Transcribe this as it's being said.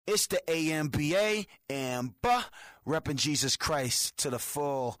It's the AMBA and repping Jesus Christ to the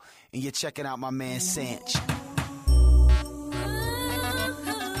full. And you're checking out my man Sanch.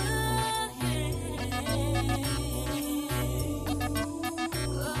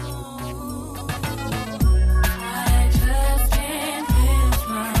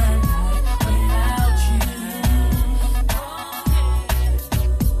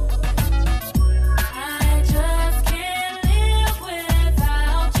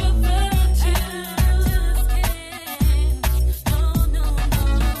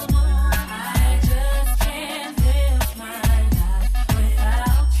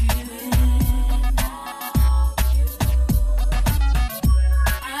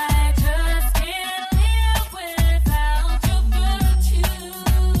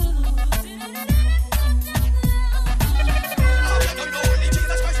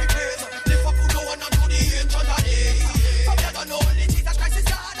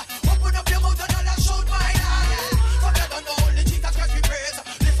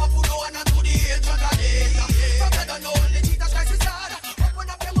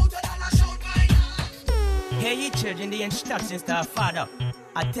 Instructions to our Father.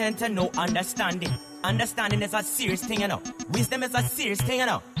 Attend to no understanding. Understanding is a serious thing, you know. Wisdom is a serious thing, you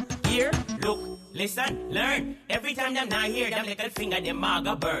know. Hear, look, listen, learn. Every time them not hear, them little finger, them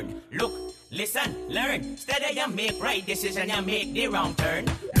maga burn. Look, listen, learn. Steady you make right decision, you make the wrong turn.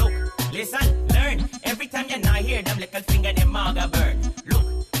 Look, listen, learn. Every time you not hear, them little finger, them maga burn.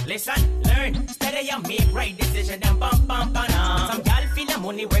 Look, listen, learn. Steady you make right decision, them bum bum bum. Some gal feel the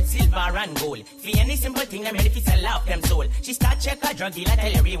money worth silver and gold. For any simple thing, them ready to sell off them soul. She start check her drug dealer,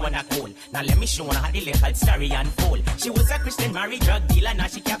 tell everyone a cool. Now let me show her how the little story unfold. She was a Christian married drug dealer, now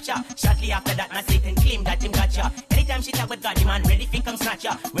she capture. Shortly after that, now Satan claim that him gotcha. Anytime she talk with God, the man ready to come snatch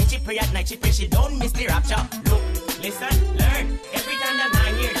her. When she pray at night, she pray she don't miss the rapture. Look, listen, learn. Every time them not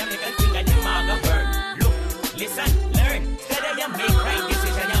hear, them little finger, them maga burn. Look, listen, learn. Steady you make right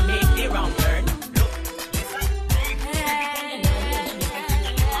decision, you make the wrong turn. Look, listen, learn. Every time you not hear, them little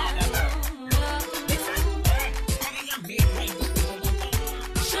finger, them maga burn. Look, listen, learn. Steady you make right decision, you make the wrong turn.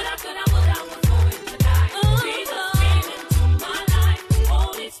 Shoulda, coulda, woulda, was going to die. Jesus came into my life.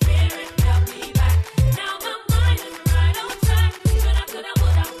 Holy Spirit help me back. Now my mind is right on track. Shoulda, coulda,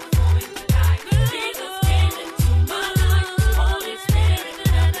 woulda, was going to die. Jesus came into my life. Holy Spirit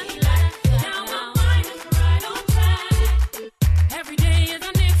help me back. Now my mind is right on track. Every day is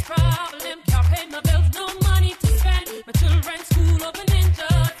a next problem. Can't pay my bills, no money to spend. My children's school opening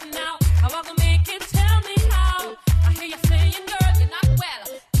just now. How I gonna make it? Tell me how. I hear you saying, girl, you're not well.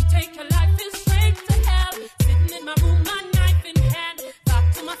 You take your life is straight to hell. Sitting in my room, my knife in hand. Thought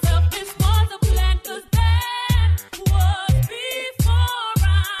to myself, this was a plan. 'Cause that was before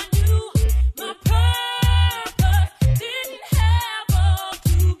I knew my purpose. Didn't have a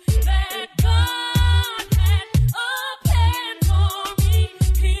clue that God had a plan for me.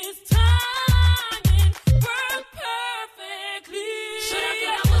 His timing worked perfectly. Shoulda,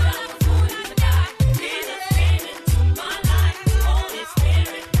 coulda, woulda, was going to die. Jesus came into my life. Holy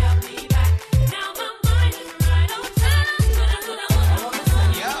Spirit help me back. Now my mind is right on track. Shoulda, coulda, woulda, was going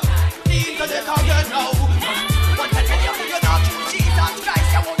to die. Need to take out your now. But I tell you, you're not Jesus Christ,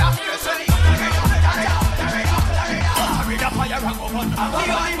 you would have to say. Read up fire and go on. The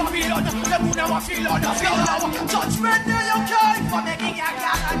only Babylon, the moon never feel on the floor now. Judgment day you came for making your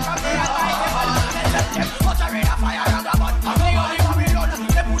cat and from the almighty. But I read up fire and go on. The only Babylon,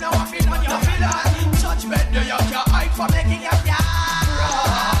 the moon never feel on your villain. Judgment day you can't hide for making your cat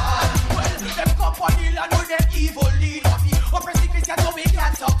run. Well, them company land with them evil leader. Oppressive Christian so we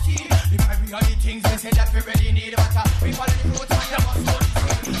can't succeed. The very only things they say that we really need. But we follow the fruits and them must go to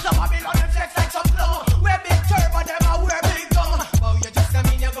see. The Babylon reflects like some flow. We're big turbo, them are we're big gum. Well, you just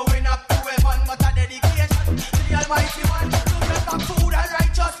mean you're going up to heaven. But a dedication to the Almighty One. To get back food and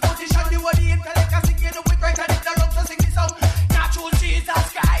righteous position. You were the intellect and singing with great and in the wrong to sing this song. Not true Jesus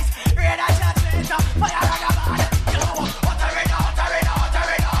Christ. Read a judgment. Fire and a man. You know what I read out, I read out, I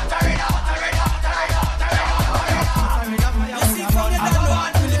read out, I read out, I read out, I read out, I read out, I read out. You see from the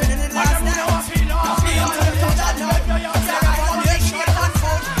download, we living in the last night.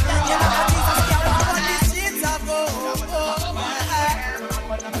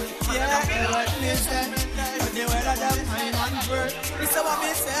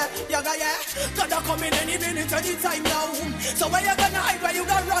 God coming any minute, any time now. So where you gonna hide, where you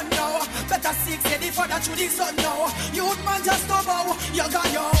gonna run now? Better seek, say the father through the sun now. Youth man just no bow, you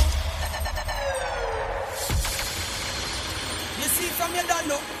got yo. You see from your done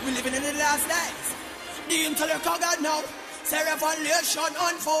now, we living in the last days. The intellect of God now, say revelation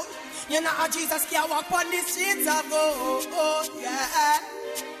unfold. You know how Jesus can walk on the streets of gold, yeah.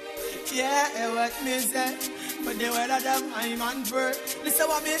 Yeah, what me say? But the weather them I'm on bird. Listen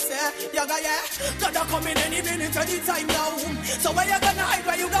what me say, you got yeah. Gotta come in any minute any time now. So where you gonna hide,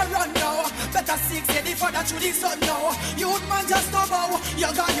 where you gonna run now? Better seek the father through the sun now. Youth man just no bow,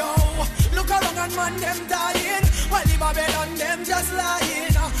 you got yo. Look around and man them dying, while the Babylon them just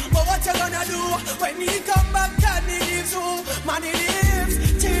lying. But what you gonna do when he come back? Can he leave you? Man he lives,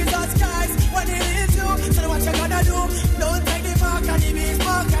 Jesus Christ. When he leaves you, so what you gonna do? Don't take the mark and the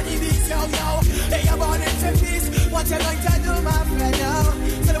beast, yo yo. Hey, you're born in 50s. What you going to do, my friend, now?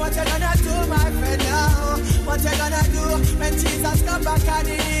 So what you gonna do, my friend, now? What you gonna do when Jesus come back and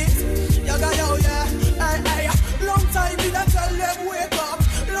he leaves? You got yo, yeah. Hey, long time did I tell them wake up.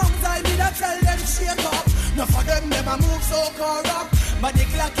 Long time did I tell them shake up. None of them never move so corrupt. But the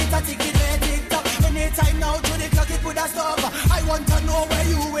clock it a ticking, they tick tock. Anytime now to the clock it would have stopped. I want to know where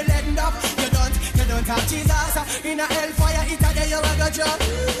you will end up. You don't have Jesus in a hellfire. It's a day you are gonna drop.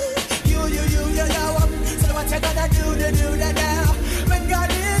 You. So what you gonna do the now? When God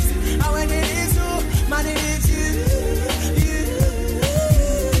is, and when it is you, man it is you.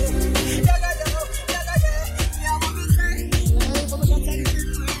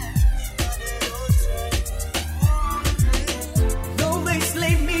 Though they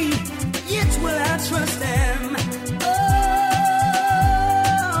slay me, yet will I trust them.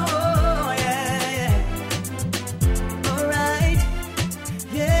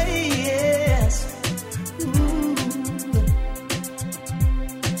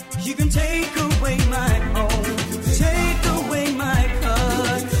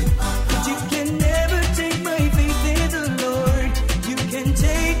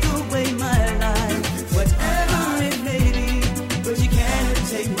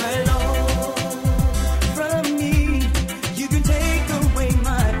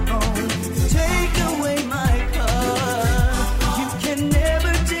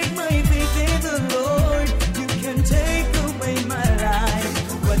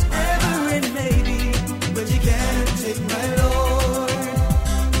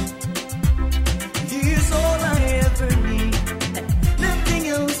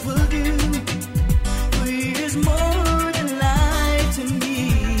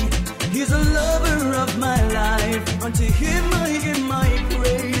 Unto him I give my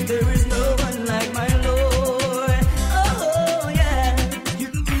praise. There is no one like my Lord. Oh yeah. You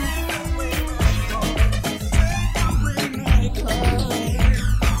can take away my call. Take away my call.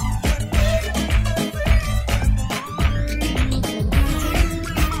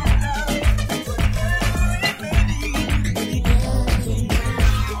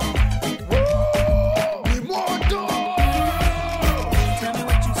 Tell me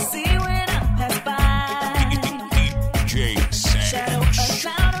what you see when I pass by. Shadow, a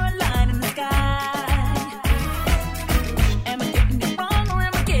cloud, or a line in the sky. Am I getting it wrong or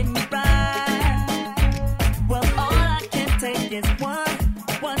am I getting it right? Well, all I can take is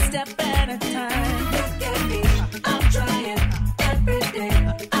one step at a time. Look at me, I'm trying every day.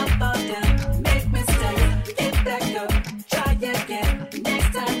 I fall down, make mistakes, get back up, try again. Next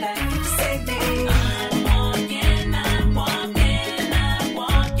time back, save me. I'm walking, I'm walking, I'm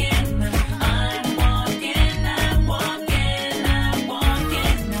walking. I'm walking, I'm walking, I'm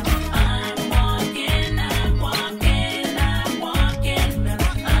walking. I'm walking, I'm walking, I'm walking.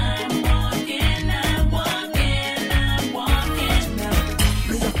 I'm walking, I'm walking, I'm walking.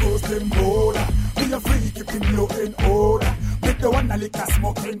 Me a post them border. Me a free keeping you in order. Me the one a lick a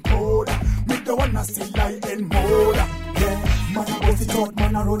smoking powder. Me the one a see light in border. Yeah, man a bust it out,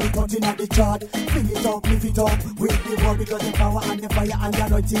 man a roll it out inna the chart. Fling it up, lift it up. With the word because the power and the fire and the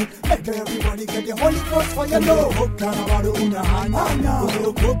anointing. Make everybody get the Holy Ghost for your love. Cook canavado una hana.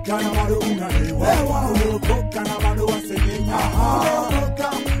 Cook canavado una lewa. Cook canavado a segueña.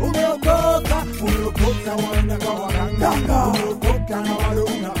 Umeokoka wana kawaranga. Cook canavado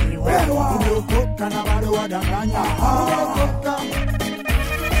una lewa. Cook canavado a danganya.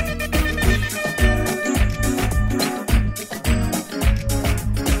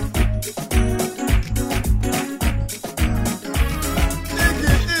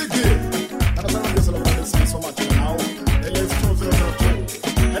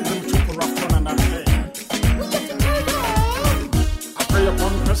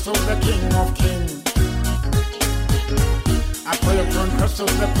 The King of Kings. I pray upon Christ,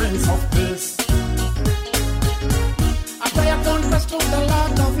 the Prince of Peace. I pray upon Christ, the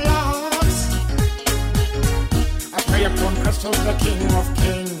Lord of Lords. I pray upon Christ, the King of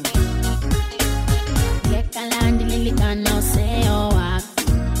Kings. Yekalandi lilikana useo wako.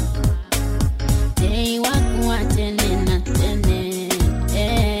 Day wako watene na tene.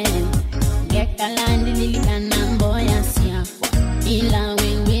 Yekalandi lilikana mboya siya. Ila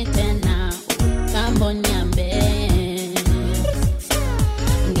wewe tena.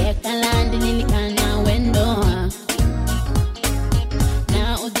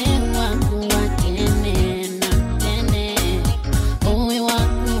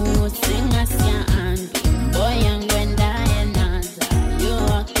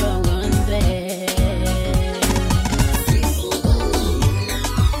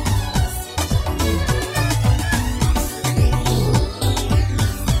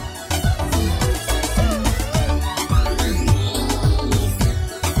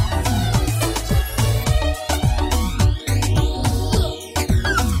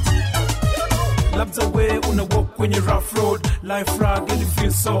 kwenye rough road, life rag and it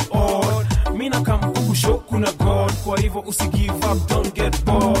feels so odd. Mina kama kukusho kuna God, kwa hivyo usi give up, don't get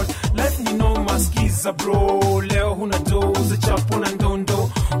bored. Life ni no maskiza bro, leo huna doze chapo na ndondo.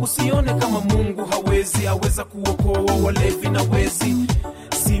 Usione kama Mungu hawezi, aweza kuokoa walevi na wezi.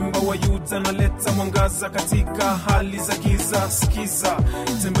 Simba wa Yuda analeta mwangaza katika hali za giza. Sikiza,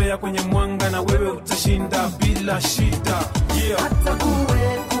 tembea kwenye mwanga na wewe utashinda bila shida. Yeah. Hata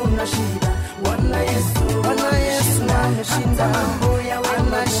kuwe kuna shida, Bwana Yesu ameshinda. Mambo ya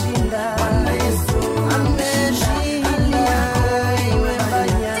wema shinda, Bwana Yesu ameshinda. Iwe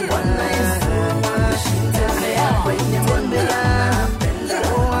baya, Bwana Yesu ameshinda. Kwenye mwanga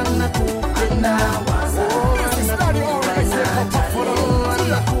anakupenda,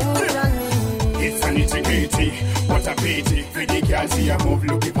 it's an integrity, what a pity. For the girls we are move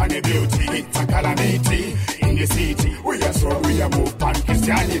looking for the beauty. It's a calamity in the city. We are so we are move on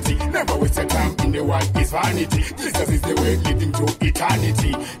Christianity. Never waste a time in the world is vanity. Jesus is the way leading to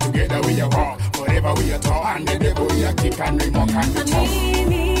eternity. Together we are walk, forever we are tall. And the devil we are kick and we mock and we talk.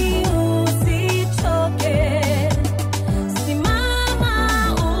 Nini usichoke,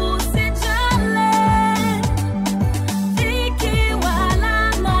 simama usijale, dhiki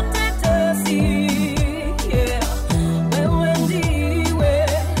wala matetesi, yeah. Wewe ndiwe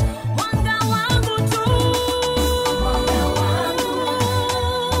mwanga wangu tu, mwanga wangu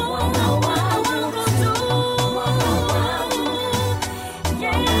tu,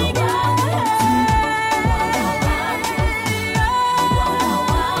 yeah,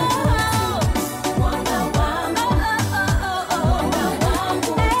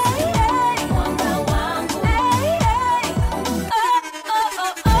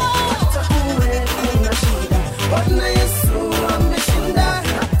 hata kuwe kuna shida, Bwana Yesu ameshinda.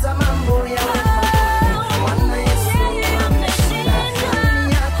 Hata mambo ya wema, Bwana Yesu ameshinda.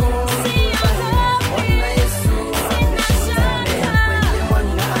 Hali yako Bwana Yesu ameshinda. Kwenye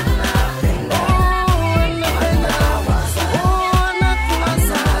mwanga anapenda, anawaza,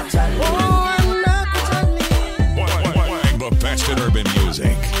 anakujali. Playing the best in urban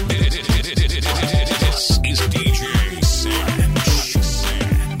music. This is DJ Sanch.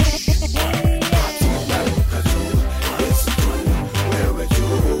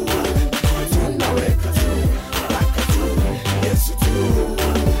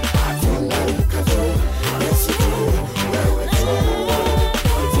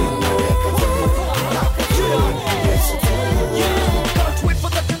 Can't wait for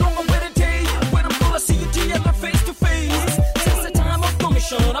that long awaited day when I'm gonna see you together face to face. Since the time of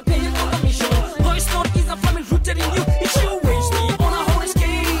commission, I pay you no commission. No, it's not easy, I'm firmly rooted in you. It's you waste me on a holy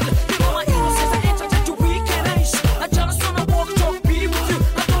scale. You know my innocence, I enter to weekend ice. I just wanna walk, talk, be with you.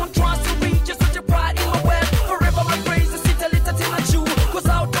 I don't trust to reach, just such a pride in my way. Forever my praise is sit a little till I chew. Cause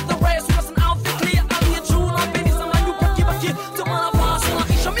out of the rest, wasn't out the clear. I'll be a true, not many, some of you can give a kid. To one of us, and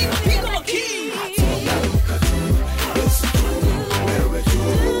I show me the king of key.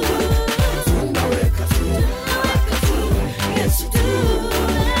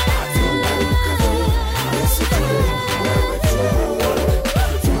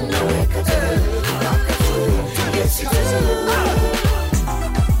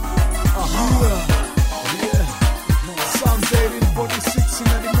 Psalms 18:46 in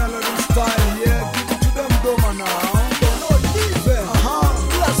the melody style. Yeah, give it to them, Doma now. Don't leave it.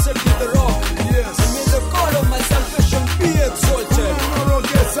 Blessed be the rock. Yes. And may the God of my salvation be exalted.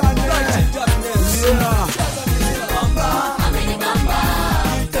 Light in darkness. Yeah.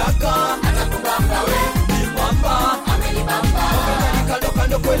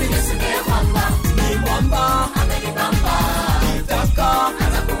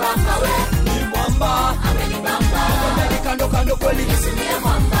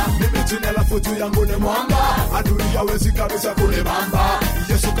 Mimi jina la futu yangu ni mwamba, adui hawezi kabisa kunibamba.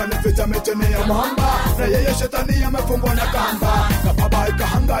 Yesu kanifita metene ya mwamba, na yeye shetani amefungwa na kamba. Kababaika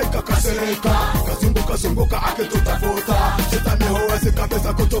hangaika kasirika, kazunguka zunguka akitutafuta. Shetani hawezi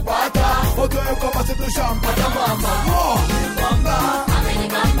kabisa kutupata, otoe kwa basi tushampata mwamba. Ni mwamba,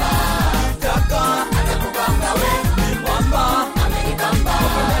 amenibamba, kitaka atakubamba we. Ni mwamba, amenibamba,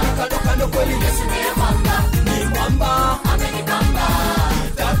 kando kando kweli Yesu ni mwamba. Ni mwamba, amenibamba,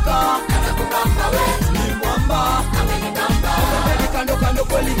 kitaka atakubamba we. Ni mwamba, amenibamba, kando kando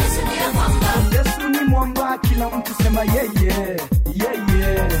kweli Yesu ni mwamba. Yesu ni mwamba, kila mtu sema yeye,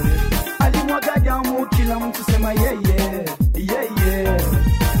 yeye. Alimwaga damu, kila mtu sema yeye, yeye.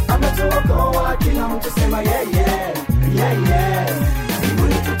 Ametuokoa, kila mtu sema yeye, yeye.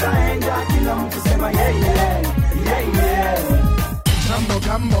 Mbinguni tutaenda, kila mtu sema yeye, yeye. Jambo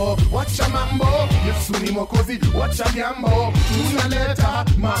gambo, wacha mambo, Yesu ni mwokozi, wacha jambo. Tunaleta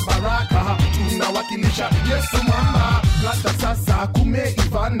mabaraka, unawakilisha Yesu mama. Hata sasa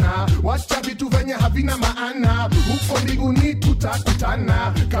kumeivana, wacha vitu venye havina maana. Huko mbinguni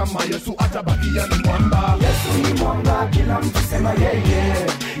tutakutana, kama Yesu atabakia ni mwamba. Yesu ni mwamba, kila mtu sema yeye,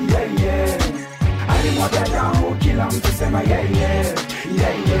 yeye. Alimwaga damu, kila mtu sema yeye,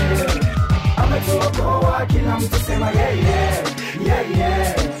 yeye. Ametuokoa, kila mtu sema yeye,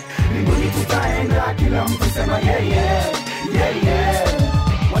 yeye. Mbinguni tutaenda, kila mtu sema yeye, yeye.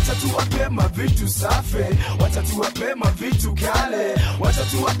 Wacha tuwape mavitu safi, wacha tuwape mavitu kale, wacha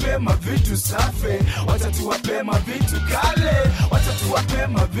tuwape mavitu safi, wacha tuwape mavitu kale, wacha tuwape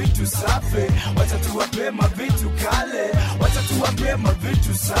mavitu safi, wacha tuwape mavitu kale, wacha tuwape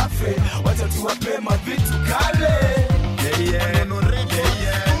mavitu safi, wacha tuwape mavitu kale.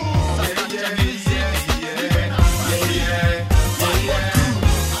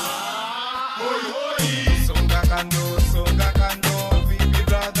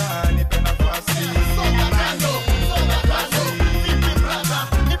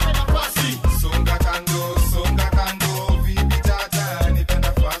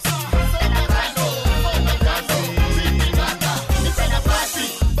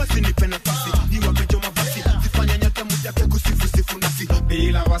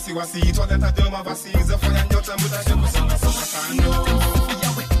 Wasi twaleta doma basi zafanya nyota muda shemu songa songa kando.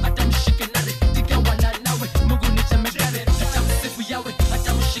 Yawe atamshike nare tikawana nawe Mungu nitemegare atamsifu yawe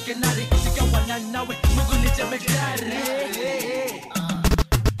atamshike nare tikawana nawe Mungu nitemegare.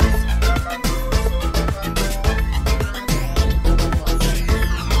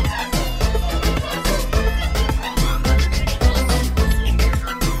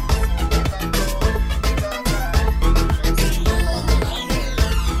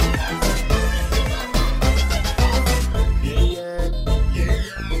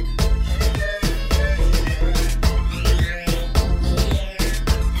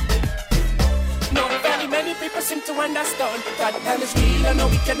 Understand that hell is real and no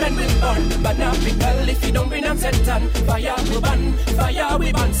wicked men will burn. But now big hell if you don't bring on Satan. Fire we ban, fire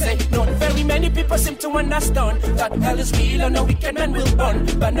we ban. Say not very many people seem to understand that hell is real and no wicked men will burn.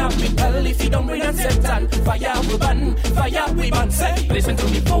 But now big hell if you don't bring on Satan. Fire we ban, fire we ban. Say listen to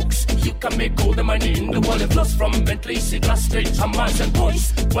me folks, you can make all the money in the world if lost from Bentley, Glass State, Hammers and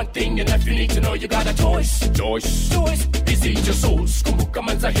boys. One thing in life you need to know, you got a choice. Choice is eat your souls. Kumbuka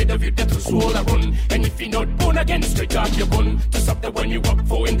man's ahead of you, death will swallow run. And if you're not born again, straight up your gun to stop the one you work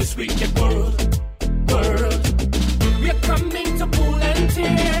for in this wicked world. We're coming to pull and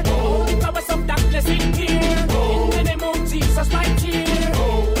tear all the powers of darkness in here. In the name of Jesus right here,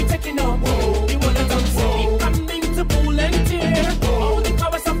 we're taking up the world of guns. We're coming to pull and tear all the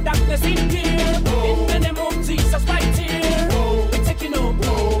powers of darkness in here. In the name of Jesus right here, we're taking up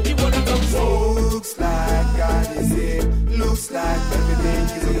the world of guns. Looks like God is here. Looks like everything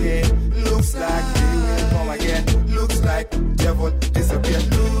is okay. Looks like He will come again. Looks like devil disappeared.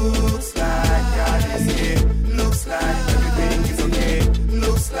 Looks like God is here. Looks like everything is okay.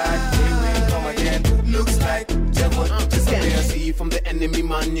 Looks like He will come again. Looks like devil disappeared. See from the enemy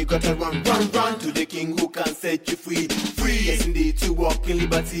man, you gotta run to the King who can set you free. Yes indeed, to walk in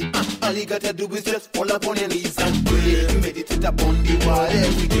liberty. All you gotta do is just fall upon your knees and pray. Meditate upon the word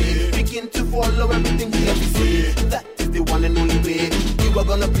every day. Begin to follow everything He has to say. That is the one and only way. You are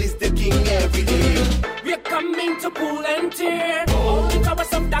gonna please the King every day. We're coming to pull and tear all the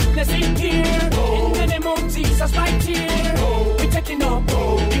powers of darkness in here. In the name of Jesus right here, we're taking up the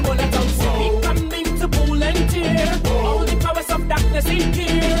whole of us. We're coming to pull and tear all the powers of darkness in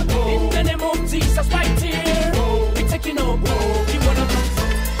here. In the name of Jesus right here, we're taking up the whole of us.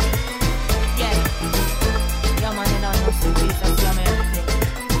 Yeah, man, you know, Jesus, you're my everything.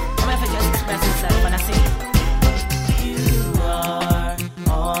 I'm here to just express myself and I say, you are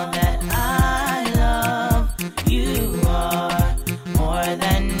all that I love. You are more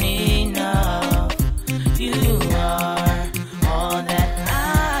than enough. You are all that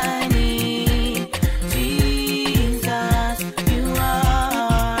I need. Jesus, you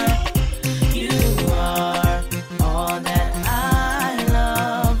are. You are all that I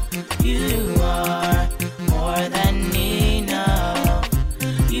love. You are more than enough.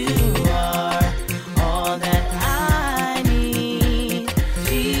 You are all that I need.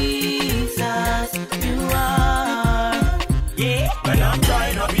 Jesus, you are. Yeah, but I'm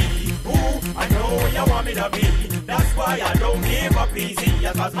trying to be who I know where you want me to be. That's why I don't give up easy.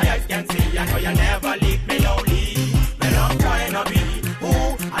 As far as my eyes can see, I know you never leave me lonely. But I'm trying to be who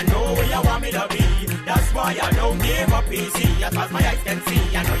I know where you want me to be. That's why I don't give up easy. As far as my eyes can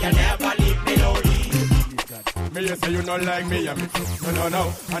see, I know you never leave me lonely. Me me, you say you not like me, and me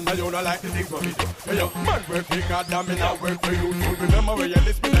no. And now you not like the things for me do. Hey, yo, man, work me, goddamn, me not work for you. So remember where you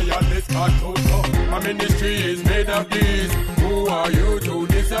list me, your list got too. So my ministry is made of these. Who are you to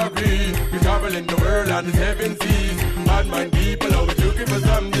disagree? We travel in the world and the seven seas. Bad mind people always looking for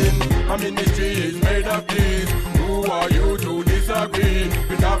something. My ministry is made of these. Who are you to disagree?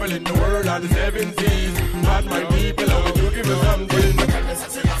 We travel in the world and the seven seas. Bad mind people always looking for something. No tell me say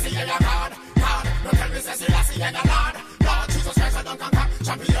Selassie and your God. No tell me say Selassie and your Lord. Lord Jesus Christ I don't conquer.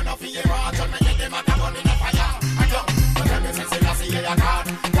 Champion of the era. Judgment in the matter one in the fire. No tell me say Selassie and your God.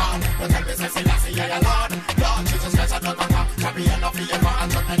 No tell me say Selassie and your Lord. Lord Jesus Christ I don't conquer. Champion of the era.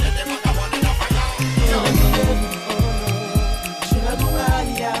 Judgment in the matter one in the fire. Should I go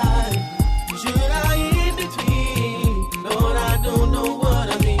right? Should I in between? Lord, I don't know what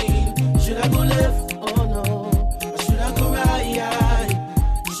I mean. Should I go left? Oh no. Or should I go right?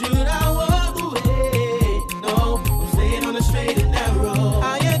 Should I walk away? No, I'm staying on the straight and narrow.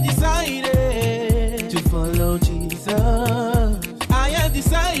 I have decided to follow Jesus. I have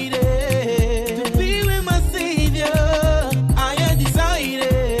decided to be with my Savior. I have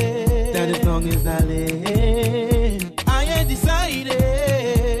decided that as long as I live, I have decided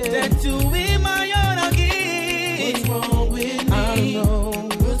that to be my own I'll give. What's wrong with me? I don't know.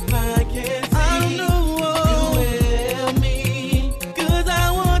 'Cause I can't see. I don't know. You help me, 'cause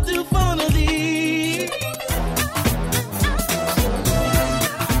I want to follow thee.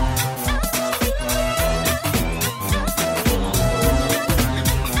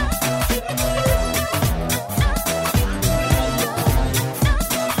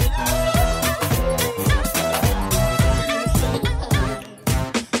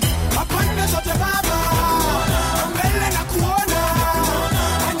 Apande zote baba, mbele na kuona,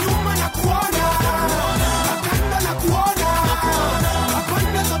 na nyuma na kuona, kando na kuona.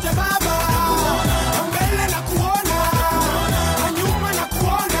 Apande zote baba, mbele na kuona, na nyuma na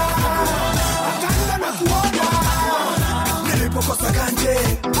kuona, kando na kuona. Nilipokosa ganje,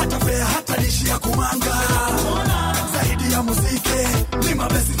 hata fea hata dishi ya kumanga. Zaidi ya muziki, ni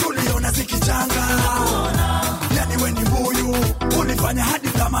mabesi tuliona zikichanga. Yani weni mbuyu, unifanya hadi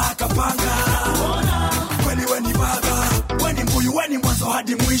kama akapanga. Kweli weni baba, weni mbuyu, weni mwanzo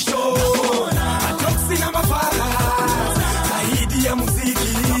hadi mwisho. Atoksi na mafala, zaidi ya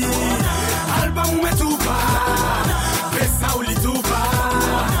muziki. Album umetupa, pesa ulitupa.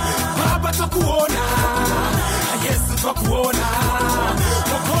 Baba twakuona, Yesu twakuona,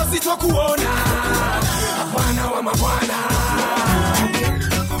 Mwokozi twakuona, Bwana wa mabwana.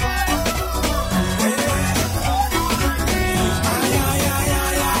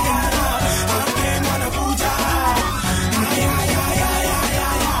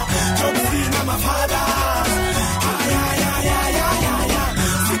 Job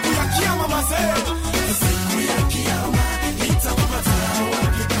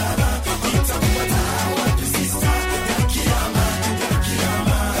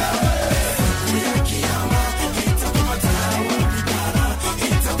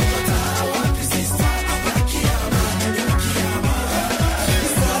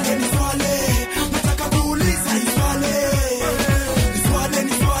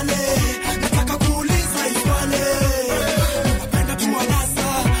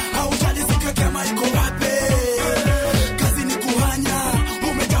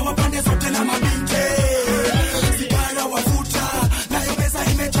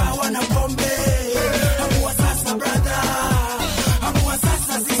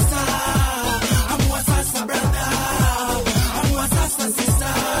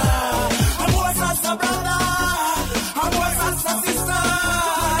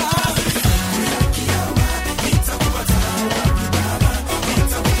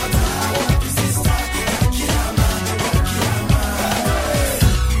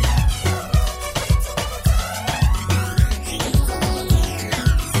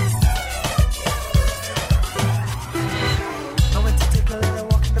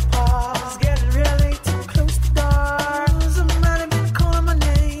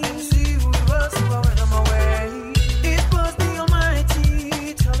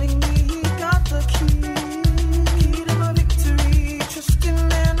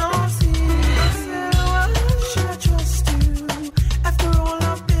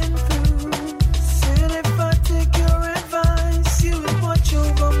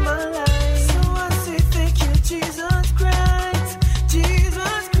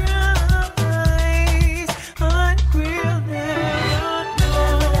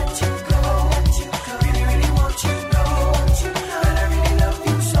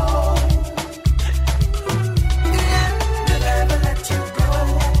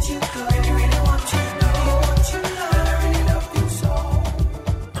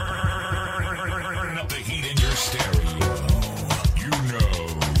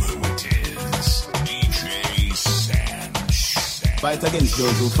fight against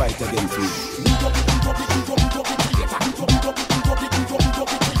those who fight against me.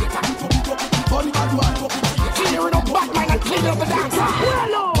 Clearing up Batman and cleaning up the dance.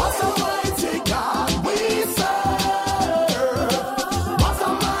 What's a mighty God we serve? What's a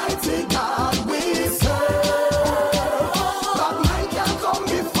mighty God we serve? That man can come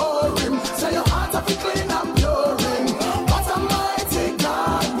before him. Say your heart have to clean and pure. What's a mighty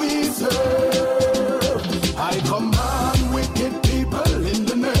God we serve? I command wicked people in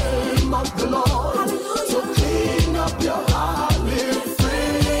the name of the Lord to clean up your heart, live free.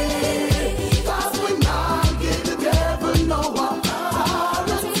 'Cause we not give the devil no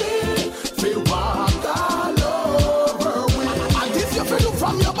authority. We walk all over with. And if you feel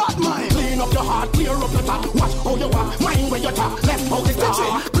from your bad mind, clean up your heart, clear up your thought. Watch how you walk, mind where you talk, left how you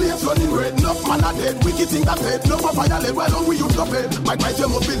talk. Place running red, enough man are dead. Wicked thing that fed, no more fire lead. Why don't we use the bed? My price you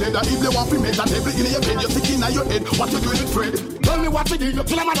must be led. If they want to make that every in your bed, you're sticking in your head. What you doing with Fred? Tell me what you did, you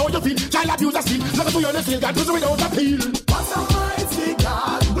kill a man how you feel. Child abuse a steal, never to your listening, God do it without appeal. What's a mighty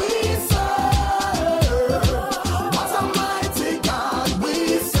God we serve? What's a mighty God we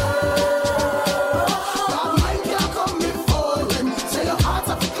serve? That mind can come before him. Say your heart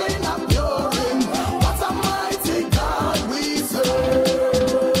have to clean and pure him. What's a mighty God we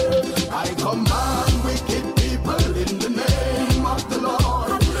serve? I command wicked people in the name of the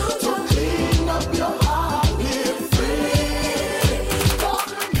Lord to clean up your heart, live free.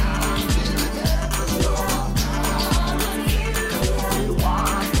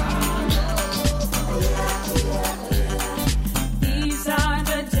 These are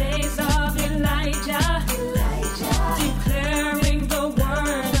the days of Elijah, declaring the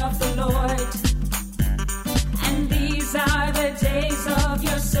word of the Lord. And these are the days of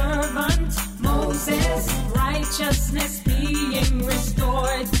your servant Moses, righteousness being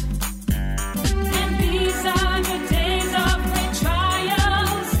restored. And these are the days of great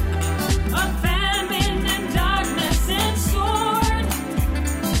trials, of famine and darkness and sword.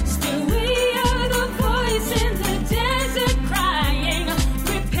 Still we are the voice in the desert crying,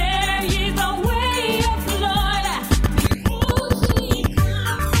 prepare ye the way of the Lord.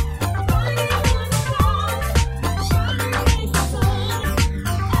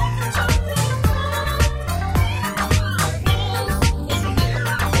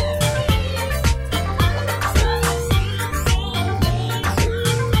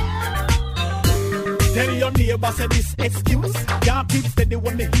 Tell your neighbor say this excuse. Y'all keep steady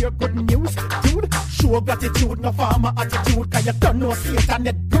when they hear good news. Dude, show gratitude, no farmer attitude. Cause you don't know Satan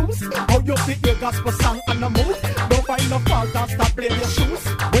net bruise. How you fit your gospel song and a mood. Don't find no fault and stop playing your shoes.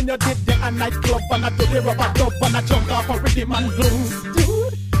 When you did the nightclub and I do the rubber dub and I jump off a rhythm and blues.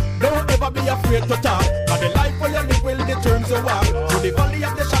 Dude, don't ever be afraid to talk. Cause the life where you live will determine your walk. Through the valley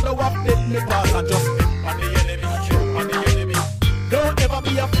of the shadow of death me pass and just step on the enemy, step on the enemy. Don't ever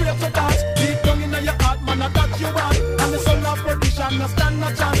be afraid to dance. Deep down in your heart, man, that you want. And the son of perdition, no stand a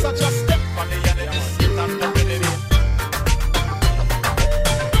chance. I just step on the enemy, Satan, the enemy.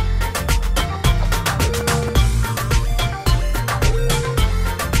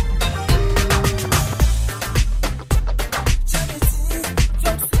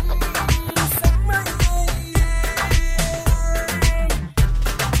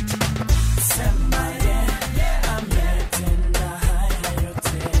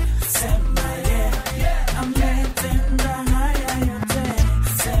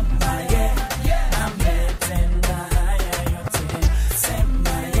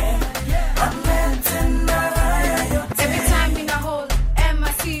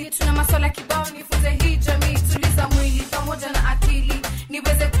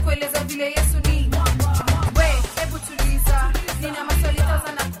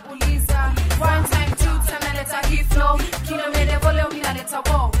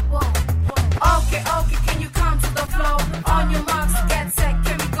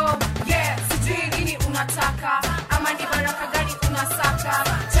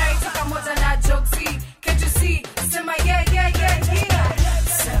 Can't you see? Sema yeah, yeah, yeah, yeah.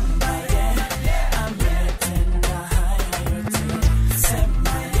 Sema yeah, I'm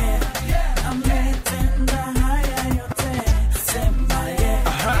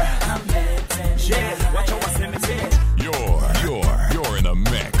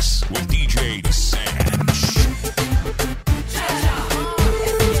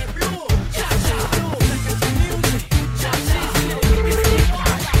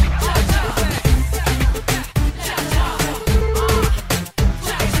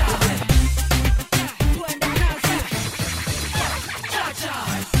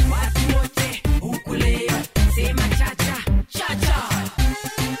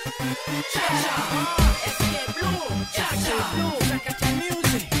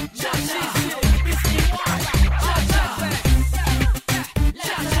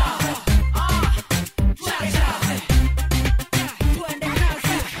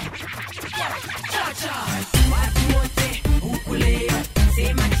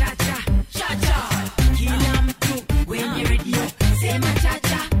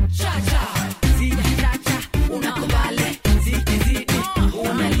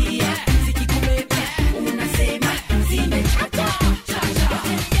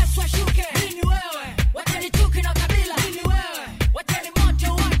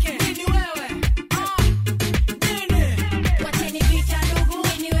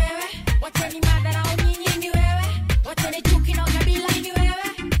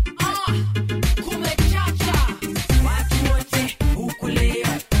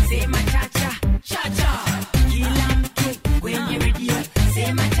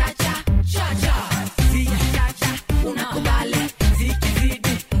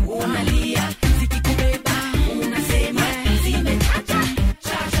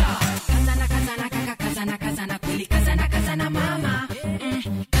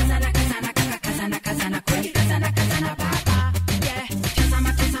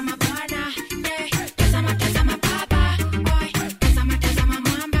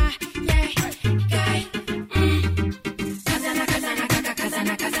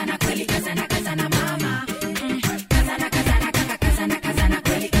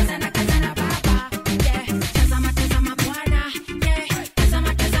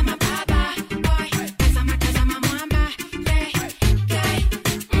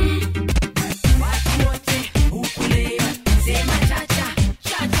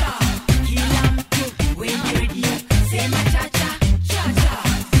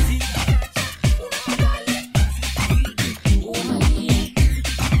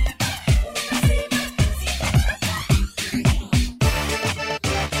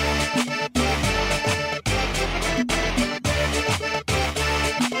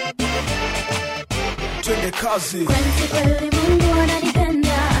kazi. Kweli kweli Mungu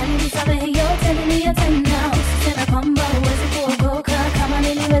ananipenda, anisamehe yote niliyotenda. Usiseme kwamba huwezi kuokoka, kama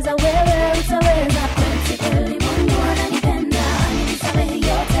niliweza wewe utaweza. Kweli kweli Mungu ananipenda, anisamehe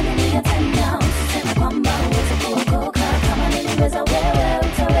yote niliyotenda. Usiseme kwamba huwezi kuokoka, kama niliweza wewe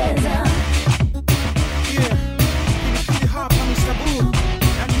utaweza. Yeah, ni hapa Mr. Boo,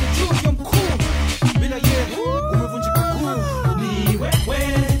 na ni Junior mkuu. Bila yeye umevunjika kuu. Ni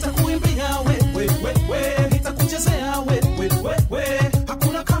wewe nitakuimbia wewe, nitakuchezea wewe,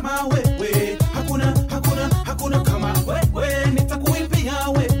 hakuna kama wewe, hakuna kama wewe, nitakuimbia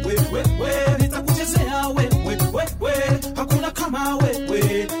wewe, nitakuchezea wewe, hakuna kama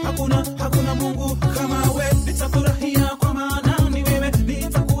wewe, hakuna Mungu kama wewe, nitafurahia kwa maana ni wewe,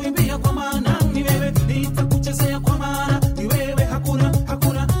 nitakuimbia kwa maana ni wewe, nitakuchezea kwa maana ni wewe,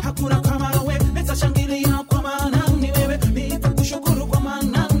 hakuna kama wewe, nitashangilia kwa maana ni wewe, nitakushukuru kwa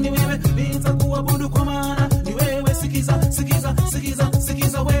maana ni wewe, nitakuabudu kwa maana ni wewe.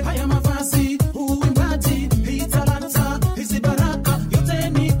 Sikiza wewe, haya mavazi, uimbaji, hii talanta, hizi baraka, yote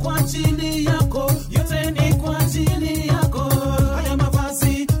ni kwa ajili yako, yote ni kwa ajili yako. Haya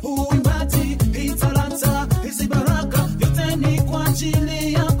mavazi, uimbaji, hii talanta, hizi baraka, yote ni kwa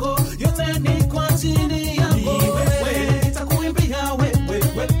ajili yako, yote ni kwa ajili yako. Wewe nitakuimbia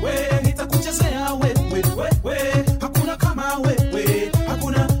wewe, nitakuchezea wewe, hakuna kama wewe,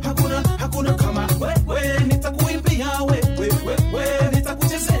 hakuna kama wewe, nitakuimbia wewe,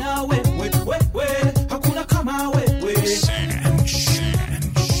 nitakuchezea wewe, hakuna kama wewe.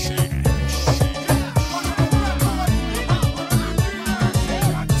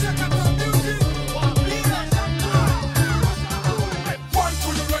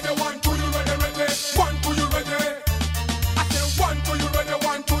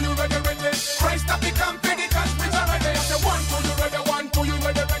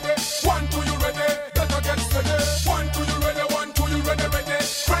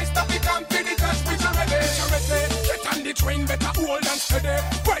 Train better hold and steady.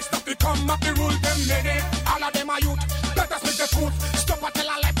 Christ up become up the rule them lady. All of them are youth, better speak the truth. Stop a tell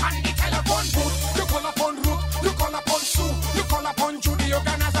a lie on the telephone booth. You call upon Ruth, you call upon Sue, you call upon Judy, you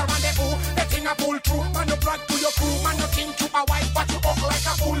can as a rendezvous. The thing a pull through, man you brag to your crew. Man you think you a wife but you act like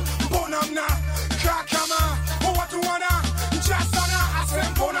a fool. Bonamna, kakama, what you wanna? Just wanna, I say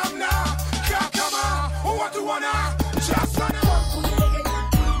bonamna, kakama, what you wanna? Just wanna.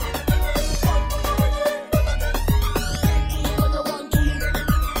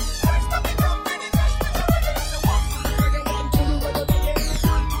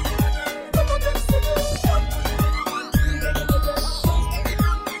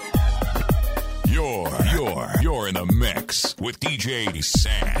 You're in the mix with DJ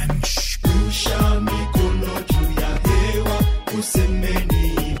Sanch. Rusha mikono juu ya hewa,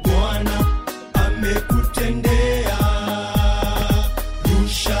 usemeni Bwana amekutendea.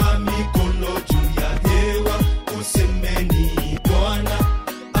 Rusha mikono juu ya hewa, usemeni Bwana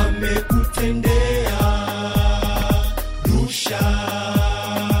amekutendea. Rusha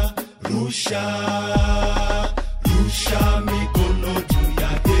mikono juu ya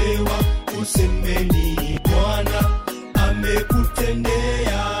hewa, usemeni Bwana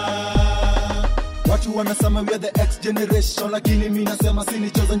amekutendea. Watu wanasema we are the X generation, lakini mimi nasema si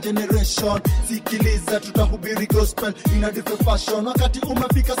ni chosen generation. Sikiliza, tutahubiri gospel in a different fashion. Wakati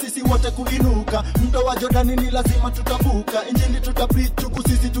umefika sisi wote kuinuka, mto wa Jordani ni lazima tutavuka. Injili tutapreach huku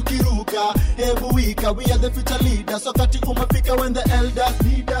sisi tukiruka. Hebu wika, we are the future leaders. Wakati umefika when the elders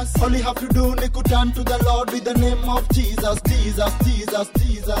need us. All you have to do ni turn to the Lord with the name of Jesus.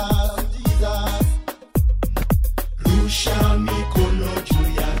 Rusha mikono juu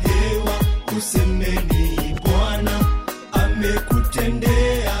ya hewa, usemeni Bwana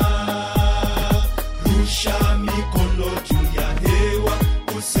amekutendea. Rusha mikono juu ya hewa,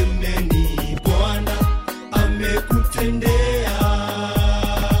 usemeni Bwana amekutendea.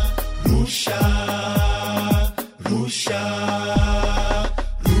 Rusha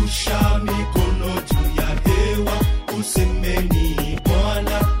mikono juu ya hewa, usemeni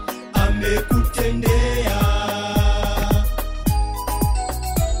Bwana amekutendea.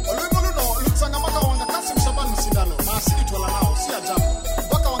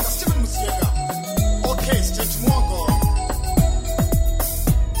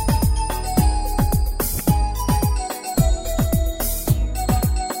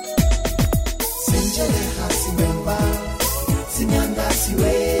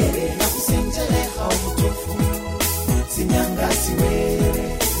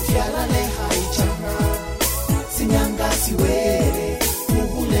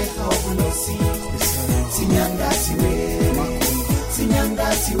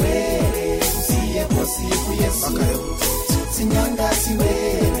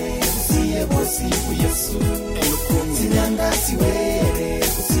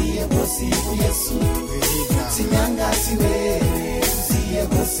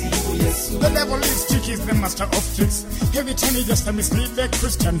 is the master of tricks. Every time he just mislead the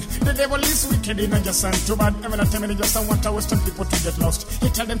Christian. The devil is wicked, he not just sound too bad. Every time he just want to Western people to get lost. He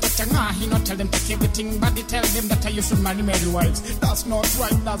tell them to changa, he not tell them take everything, but he tell them that you should marry Mary wives. That's not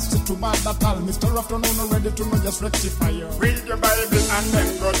right, that's too bad at all. Mr. Afternoon already to know just rectify you. Read your Bible and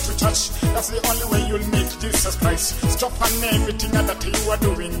then go to church. That's the only way you'll make Jesus Christ. Stop on everything that you are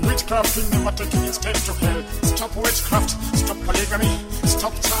doing. Witchcraft will never take you instead to hell. Stop witchcraft, stop polygamy,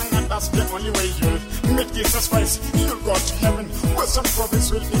 stop changa. That's the only way you'll make Jesus Christ. You'll go to heaven. Western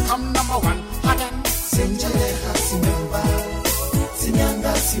province will become number one. Again. Senjeleha simemba,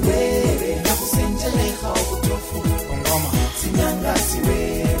 sinyanga siwere, na kusenjeleha utofu. Sinyanga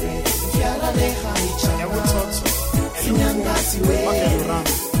siwere, fiala leha ichanga. Sinyanga siwere,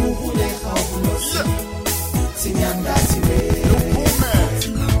 kuhuleha ulosi. Sinyanga siwere.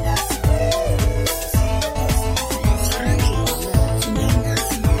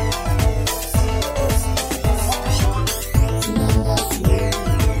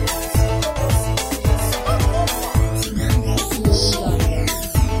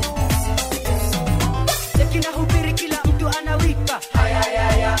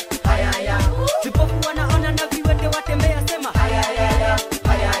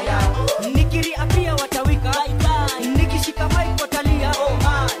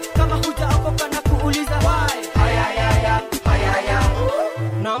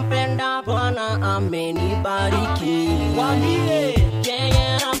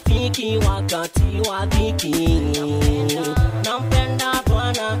 Wakati wa dhiki nampenda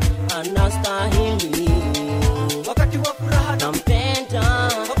Bwana anastahili, wakati wa furaha nampenda,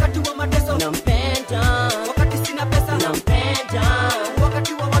 wakati wa mateso nampenda, wakati sina pesa nampenda,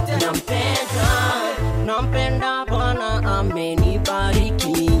 wakati wa wote nampenda. Nampenda Bwana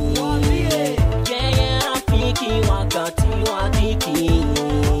amenibariki, yeye rafiki wakati wa dhiki.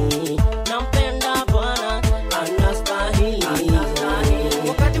 Nampenda Bwana anastahili,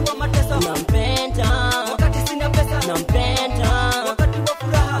 wakati wa mateso nampenda, wakati sina pesa nampenda, wakati wa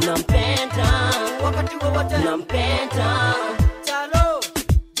furaha nampenda, wakati wa wote nampenda. Chalo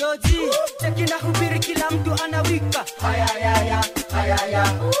Joji cheki na hubiri, kila mtu anawika. Hayaya hayaya,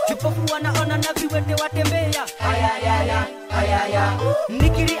 vipofu wanaona na viwete watembea. Hayaya hayaya,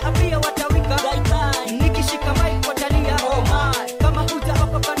 nikiri apia watawika. Nikishika mic watalia. Oh my, kama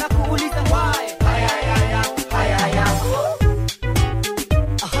hujaokoka na kuuliza why. Hayaya hayaya.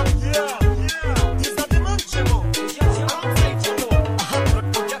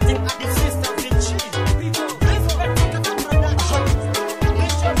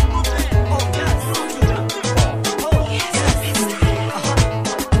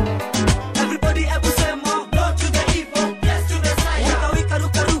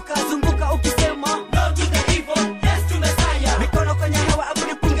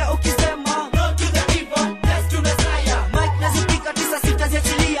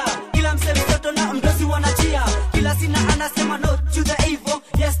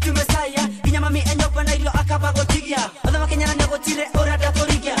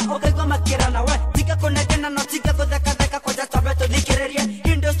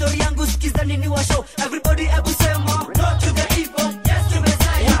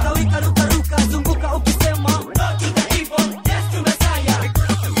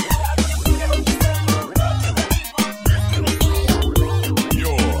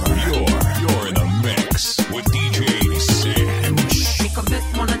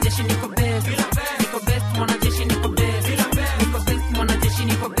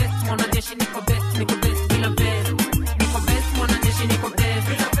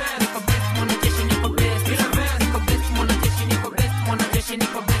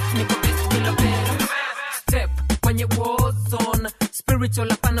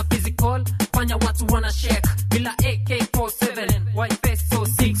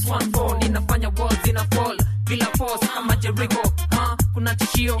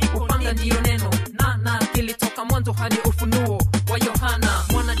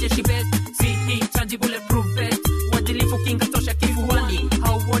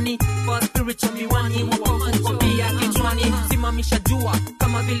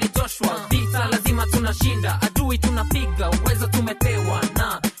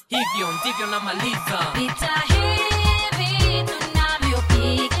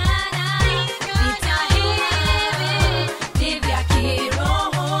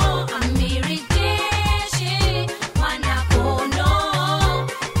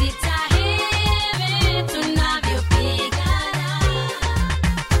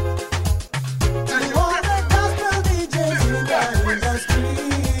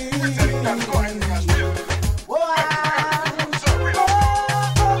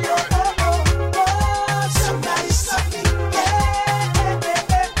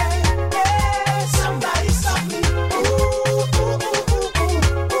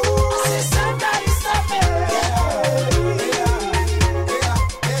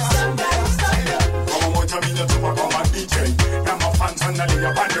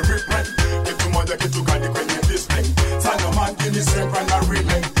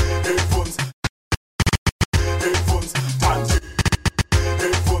 remake. Headphones,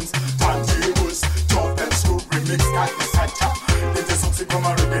 turntables, chop and screw remix. Got the Sanch. DJ Soxy come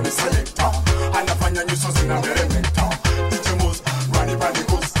and reggae the selector. Anafanya new songs in a merementa. DJ Moz, Rani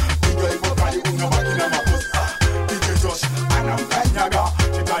Goes. DJ Ivo Kali Unga Makina Mapos. DJ Josh, Anamkanyaga.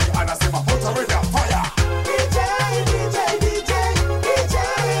 Chitani Anasema Pota Reda Fire.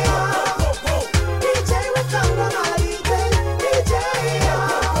 DJ, we found on our DJ.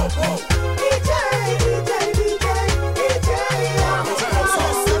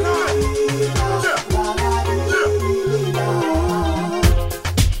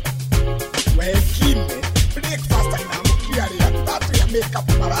 Makeup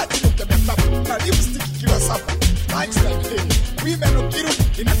marati mkebeta na lipstick ikiwa safa lifestyle women ukiru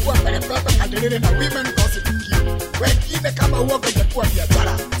inakuwa pepepe kadiriri na women gossip kiru wengine kama uoga ingekuwa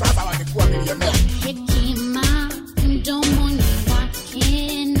biashara sasa wangekuwa milionea. Hekima mdomoni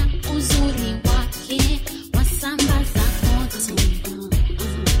wake na uzuri wake wasambaza kote.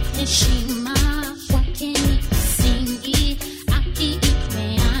 Heshima kwake ni msingi,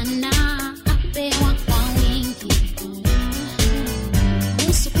 akiipeana apewa kwa wingi.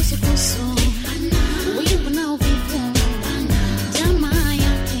 Kusu wivu na uvivu, jamaa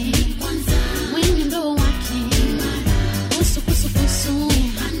yake mwenendo wake. Kusu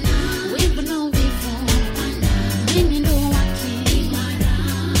wivu na uvivu, mwenendo wake.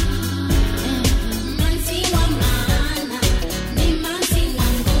 Manzi wa maana ni manzi wa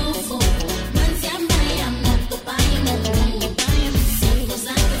nguvu, manzi ambaye amogopaye Mungu, siku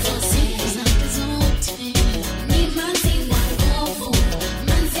zake zote ni manzi wa nguvu.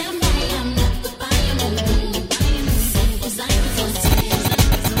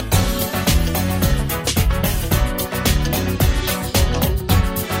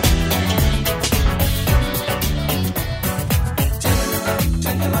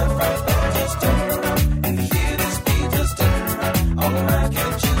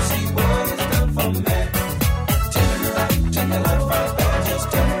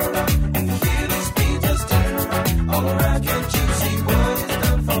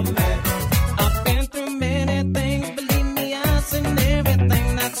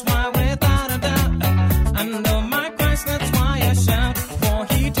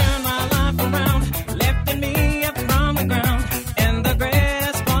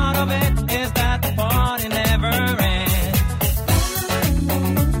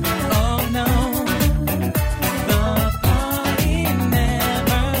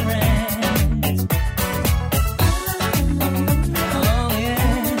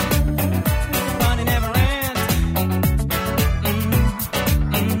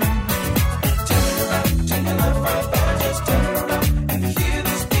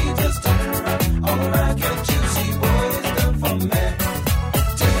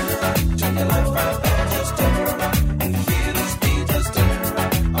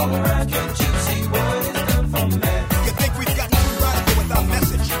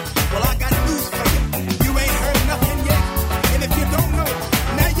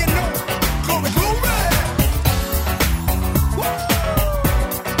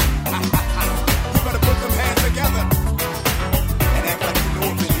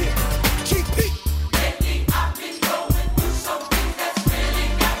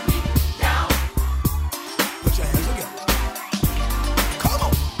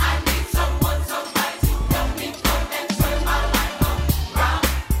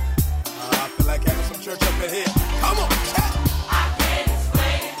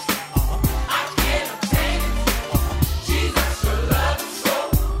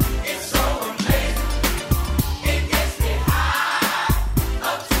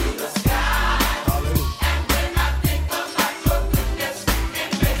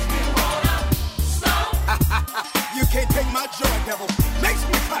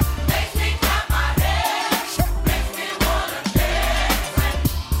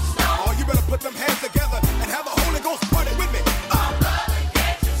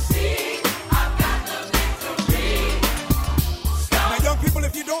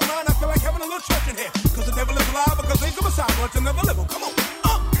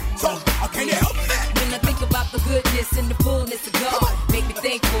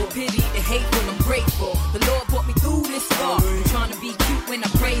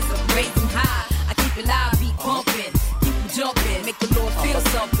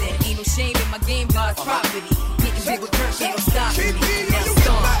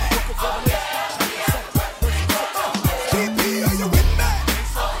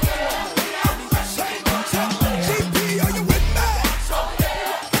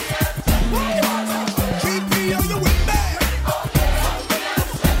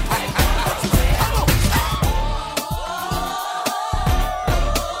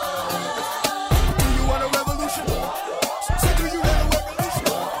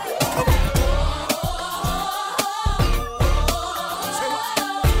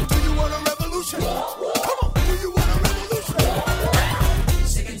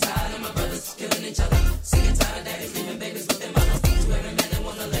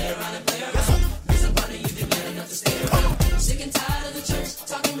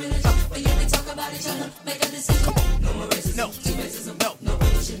 make a decision. No more racism, no, to racism, no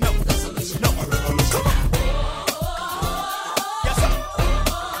pollution, no solution, no. a revolution. Yes, sir.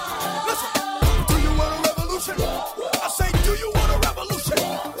 Listen, do you want a revolution? I say, do you want a revolution?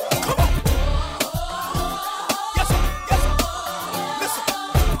 Come on. Yes, sir. Yes, sir. Listen,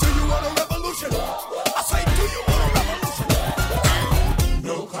 do you want a revolution? I say, do you want a revolution?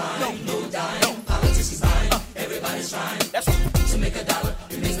 No crime, no dying, politicians lying, everybody's trying. That's right. To make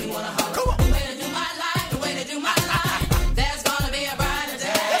 $1, it makes me wanna holler. Come on. The way to do my life, the way to do my life. There's gonna be a brighter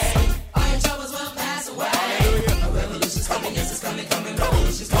day. All your troubles will pass away. A revolution's coming, yes, it's coming, coming.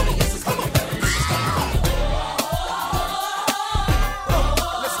 Revolution's coming, yes, it's coming. Revolution's coming,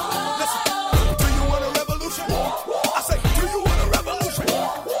 Listen, listen. Do you want a revolution? I say, do you want a revolution?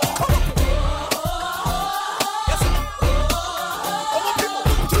 Come on. Yes, sir. All my people,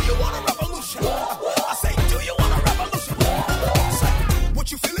 do you want a revolution? I say, do you want a revolution? Say,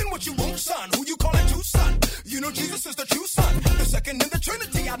 what you feeling, what you want, son? Who you calling to, son? You know Jesus is the true son, the second in the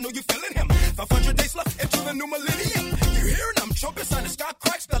Trinity. I know you feeling him. 500 days left into the new millennium. You hearing them trumpets and the sky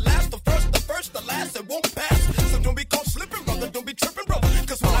cracks. The last, the first, the last. It won't pass. So don't be caught slipping, brother. Don't be tripping, brother.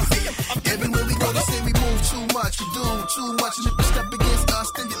 Cause when I see him, I'm giving Everywhere we go, they say we move too much, we do too much. And if you step against us,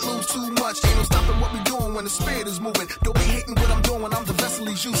 then you lose too much. Ain't no stopping what we doing when the spirit is moving. Don't be hating what I'm doing, I'm the vessel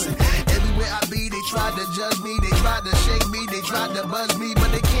he's using. Everywhere I be, they try to judge me, they try to shake me, they try to buzz me, but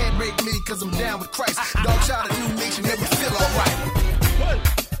they can't break me, cause I'm down with Christ. Dog child of new nation, make me feel alright. Well,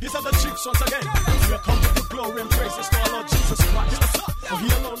 these are the chicks once again. We are come to give glory and praises to our Lord Jesus Christ. For he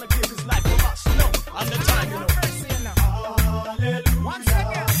alone gave his life for us, you know, and the time, you know. Hallelujah. Once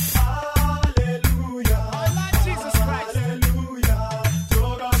again. Hallelujah. Our Lord Jesus Christ. Hallelujah.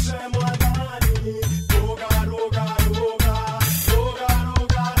 Toga shemwadani. Toga, roga, roga. Toga,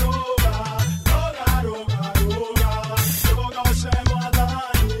 roga, roga. Toga, roga, roga. Toga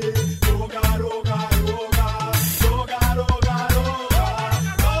shemwadani. Toga, roga, roga. Toga, roga, roga.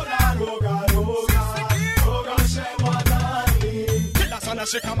 Toga, roga, roga. Toga shemwadani. Kila sana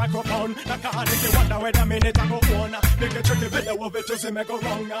shika microphone. Nakahani if you wonder where the minute I go on. Make a tricky video of it to see me go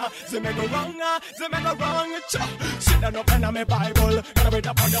wrong. See me go wrong. See me go wrong. Sit down up and my Bible. Gotta wait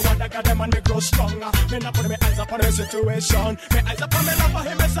upon the one that got them and me grow stronger. Me not put my eyes upon the situation. Me eyes upon me love for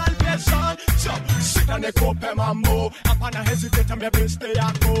him and salvation. So sit down and cope him and move. Upon a hesitate and me bliss stay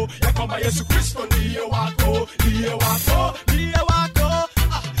a go. You come by Jesus Christ on the wako. The wako. The wako.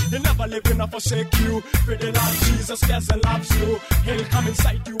 He never leave you, not forsake you. For the Lord Jesus cares and loves you. He'll come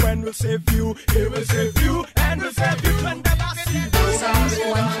inside you and will save you. He will save you and will save you when the last see you. Psalms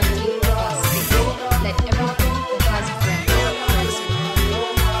 128 verse 6. Let everything that has breath praise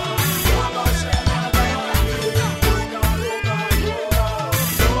you.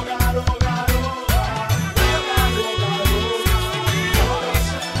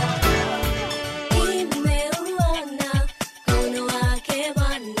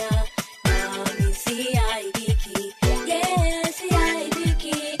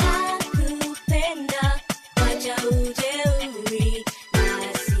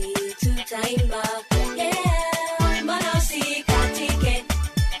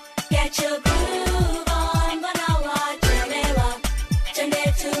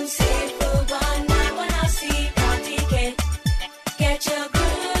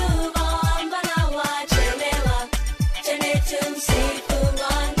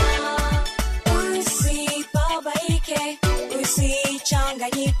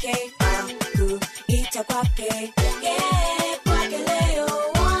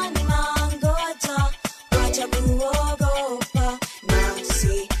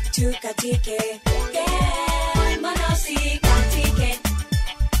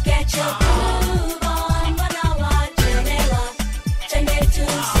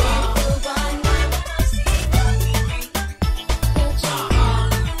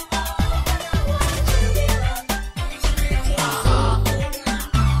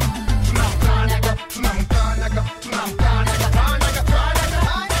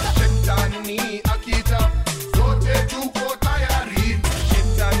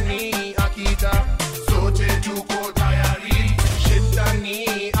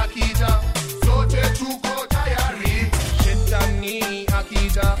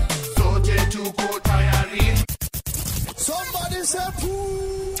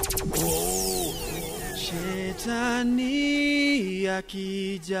 Shetani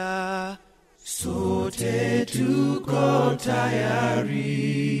akija, sote tuko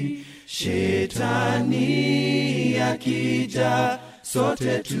tayari. Shetani akija,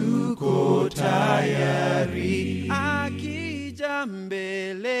 sote tuko tayari. Akija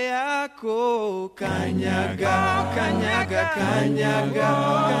mbele yako, kanyaga, kanyaga, kanyaga,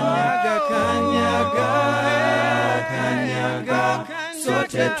 kanyaga, kanyaga. kanyaga,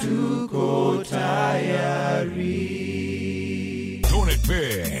 sote tuko tayari. Doing it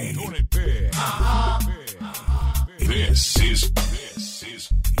big. Doing it big. This is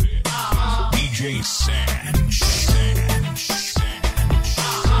DJ Sanch.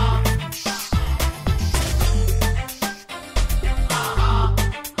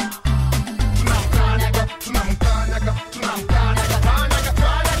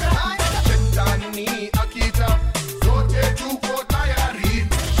 Shetani akita, sote tuko tayari.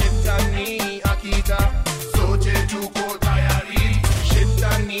 Shetani akita, sote tuko tayari.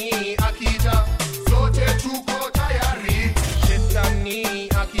 Shetani akita, sote tuko tayari. Shetani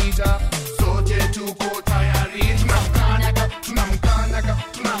akita, sote tuko tayari. Tunamkanyaga.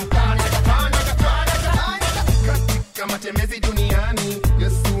 Katika matembezi duniani,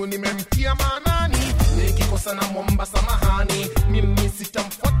 Yesu nimemtia maanani. Nikikosa na mwomba samahani, mimi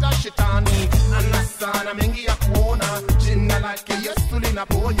sitamfuata shetani. Ana sana mengi ya kuona, jina lake Yesu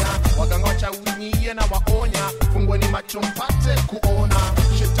linaponya. Waganga wachawi na waonya, fungweni macho mpate kuona.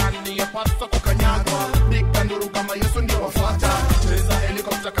 Shetani yapaswa kukanyagwa, piga nduru kama Yesu ndio wafuata. Cheza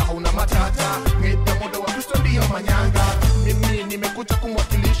helikopta ka hauna matata, ngeta modo wa Kristo ndio manyanga. Mimi nimekuja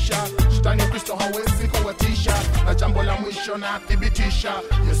kumwakilisha, shetani wa Kristo hawezi kuwatisha. Na jambo la mwisho na thibitisha,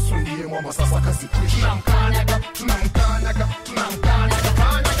 Yesu ndiye mwamba, sasa kazi kwisha. Tunamkanyaga.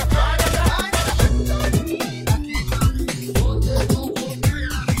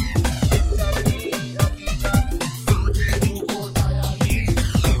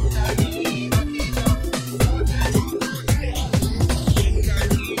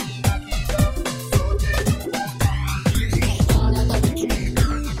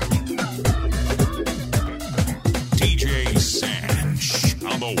 DJ Sanch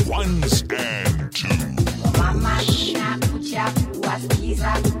on the ones and twos. Mama ninakuja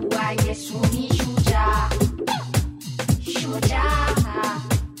kuwasikiza kuwa Yesu ni shujaa.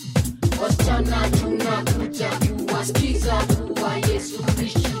 Wasichana tunakuja kuwasikiza kuwa Yesu ni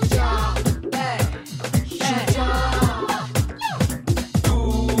shujaa. Shujaa.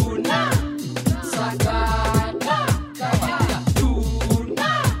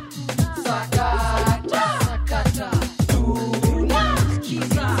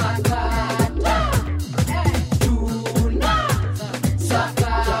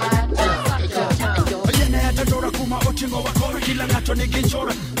 Kila nacho ni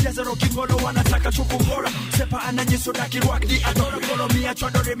kinchora Jezero kingolo wanataka chukubora Sepa ananyisoda kirwakdi adora Kolo miya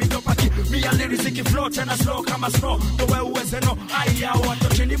chwadore mitopaki Miya liriziki flow tena slow kama snow Dowe uweze no Aya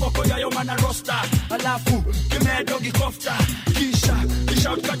wato chini moko yayo mana rosta Alafu kimedo gikofta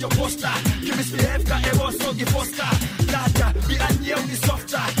Kisha utkajo posta Kimisbehave ka ewo sogi posta Dada bi anye uni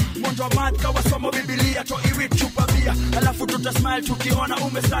softa Mondo mad ka wasomo Biblia to iwit chupa bia Alafu tuta smile tukiona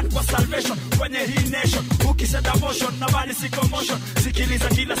umestand kwa salvation Kwenye hii nation Ukiseda motion na bali si commotion Sikiliza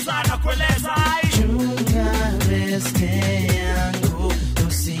kila sana kueleza Chunga riske yangu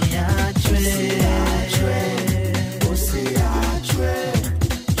usiachwe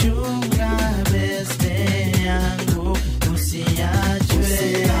Chunga riske yangu usiachwe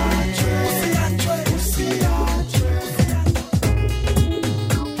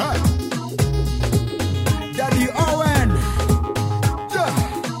Daddy Owen.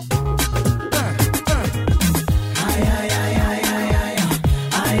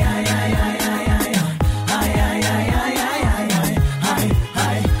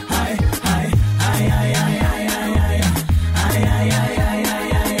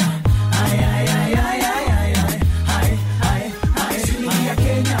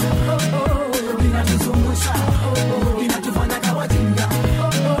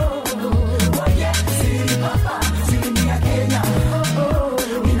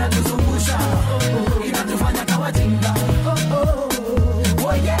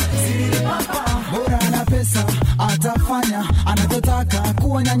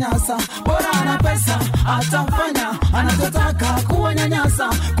 kuwanyanyasa, bora ana pesa atafanya anachotaka kuwanyanyasa.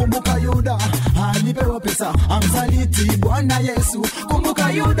 Kumbuka Yuda alipewa pesa amsaliti Bwana Yesu.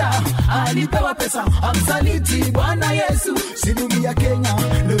 Kumbuka Yuda alipewa pesa amsaliti Bwana Yesu. Shilingi ya Kenya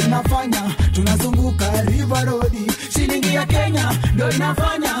ndio inafanya tunazunguka River Road. Shilingi ya Kenya ndio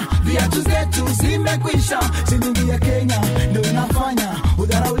inafanya viatu zetu zimekwisha. Shilingi ya Kenya ndio inafanya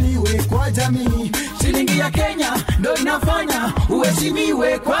udharauliwe kwa jamii. Shilingi ya Kenya ndio inafanya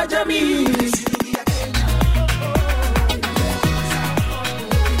uheshimiwe kwa jamii.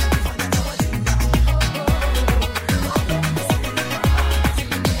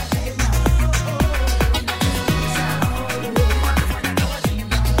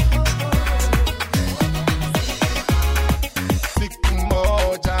 Siku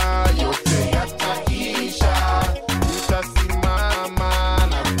moja yote yataisha.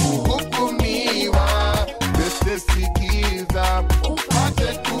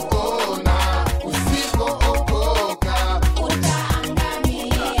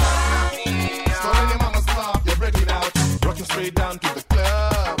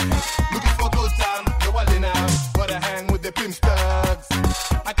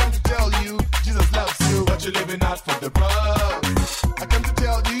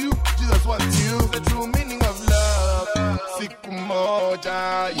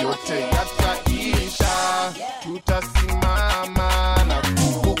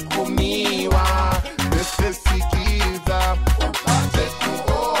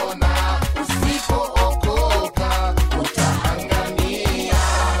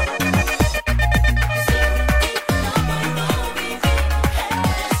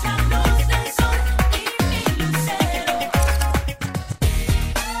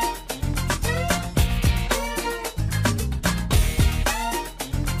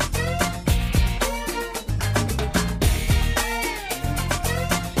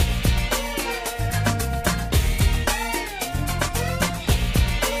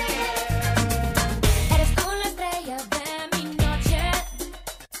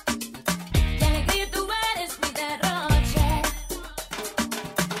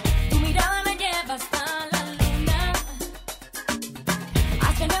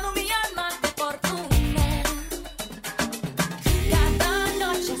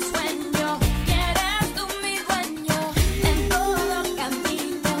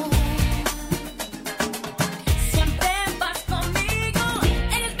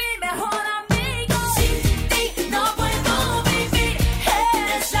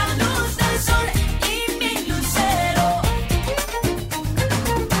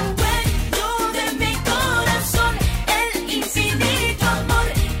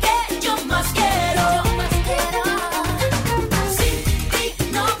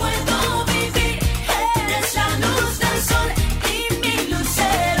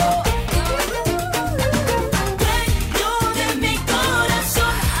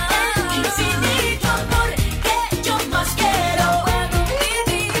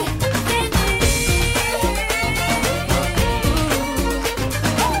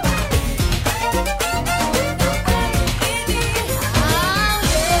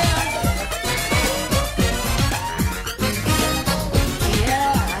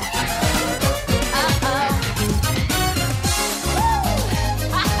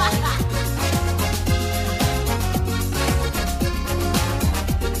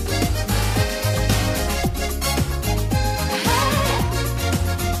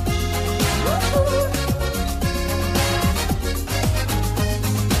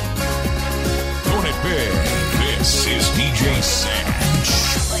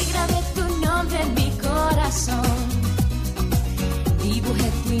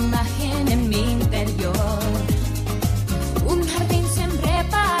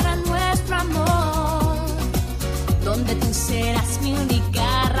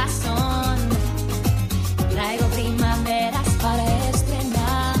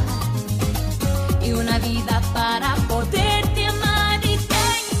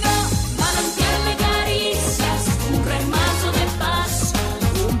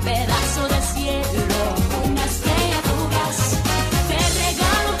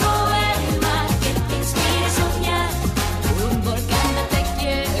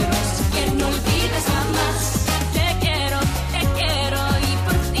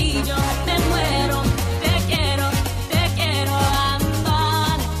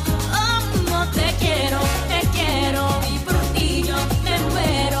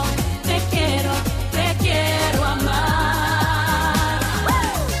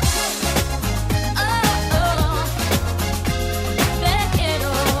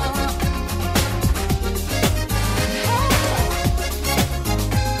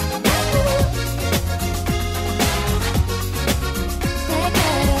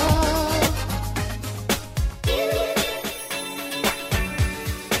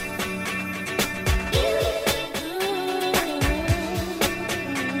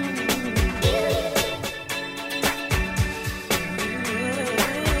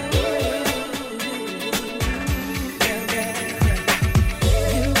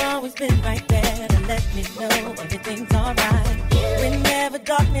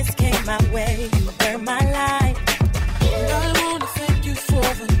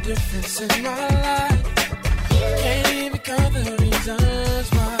 difference in my life. Can't even count the reasons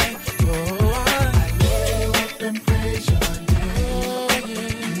why. Oh, I lift you up and praise your name.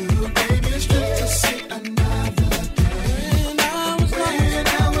 You gave me strength to see another day. When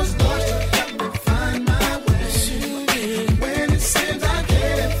I was lost, you helped me find my way. When it seems I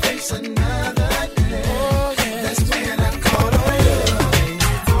can't face another day, that's when I call on you.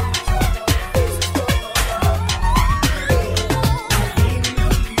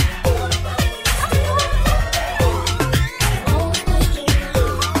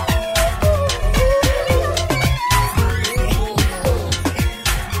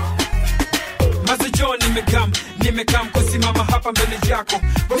 Nimekam kusimama hapa mbele yako.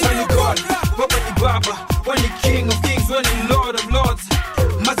 Wewe ni God, wewe ni Baba, wewe ni King of Kings, wewe ni Lord of Lords.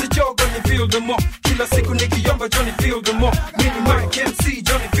 Mazijogo ni feel the more. Kila siku nikiomba Johnny feel the more. Mini Mike MC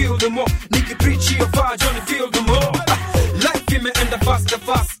Johnny feel the more. Niki preach your fire Johnny feel the more. Life imeenda faster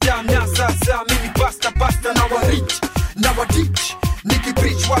faster. Na sasa mimi pasta now I reach, now I teach. Niki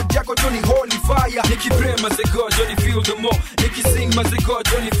preach word yako Johnny holy fire. Niki pray mazigo Johnny feel the more. Niki sing mazigo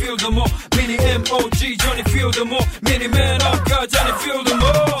Johnny feel the more. Mini M.O.G. Johnny feel the more. Mini man of God Johnny feel the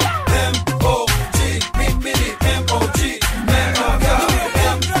more. M.O.G. Mini M.O.G. Man of God.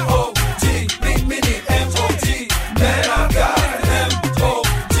 M.O.G. Mini M.O.G. Man of God.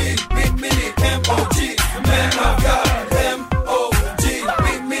 M.O.G. Mini M.O.G. Man of God. M.O.G.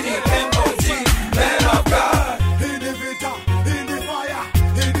 Mini M.O.G. Man of God. In the vita, in the fire,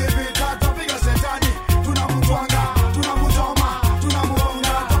 in the vita, tunapiga shetani, tunamtwanga, tunamchoma,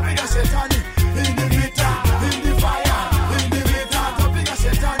 tunamuonga, tunapiga shetani. In the vita, in the fire, in the vita, tunapiga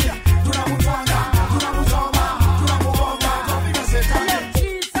shetani, tunamtwanga, tunamchoma, tunamuonga, tunapiga shetani.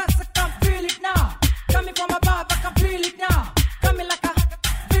 Jesus, I can feel it now. Coming from above, I can feel it now. Coming like I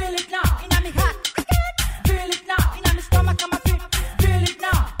feel it now. In my heart, feel it now. In my stomach, I feel it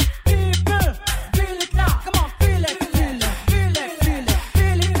now. People, feel it now. Come on, feel it, feel it, feel it, feel it,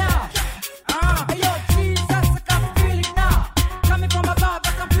 feel it now. Yo, Jesus, I can feel it now. Coming from above,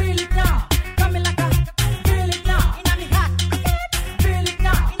 I can feel it now. Coming like I feel it now. In my heart, feel it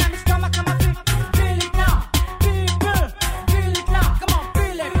now. In my stomach, I feel it now. People, feel it now. Come on,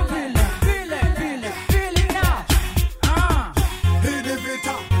 feel it, feel it, feel it, feel it, feel it now. In the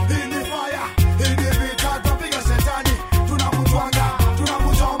vita, in the fire, in the vita, tunapiga shetani, tunamtwanga,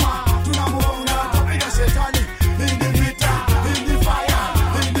 tunamchoma, tunamuonga, tunapiga shetani. In the vita, in the fire,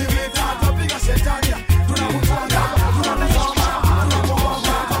 in the vita, tunapiga shetani, tunamtwanga, tunamchoma,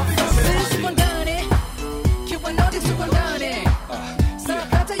 tunamuonga, tunapiga shetani. Sisi yuko ndani, kiwa notice yuko ndani.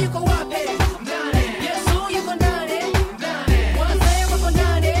 Sakata yuko wapi? Yesu yuko ndani. Wazee wako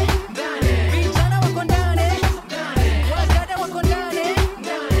ndani. Vijana wako ndani. Wadada wako ndani.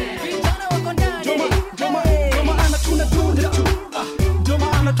 Vijana wako ndani. Ndio maana tunadunda tu, ndio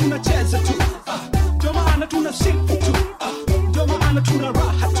maana tunacheza tu, ndio maana tunasifu tu, ndio maana tuna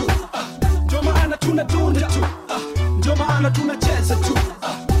raha tu, ndio maana tunadunda tu, ndio maana tunacheza tu,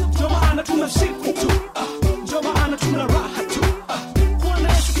 ndio maana tunasifu tu, ndio maana tuna raha tu. Kuona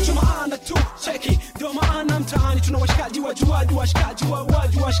Yesu kicho maana tu, cheki, ndio maana mtaani tuna washikaji wajuaji, washikaji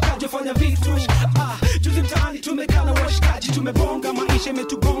wawaji, washikaji wafanya vitu. Juzi mtaani tumekaa na washikaji, tumebonga, maisha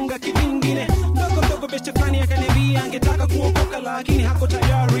imetugonga kivingine. Ndogo beste fulani akaniambia angetaka kuokoka lakini hako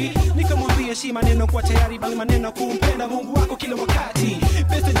tayari. Nikamwambia si maneno kwa tayari bali maneno kumpenda Mungu wako kila wakati.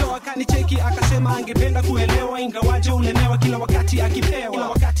 Beste ndo akanicheki akasema angependa kuelewa ingawaje ulemewa kila wakati akipewa, kila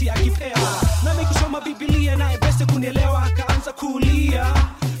wakati akipewa. Nami kusoma Biblia naye beste kunielewa akaanza kulia.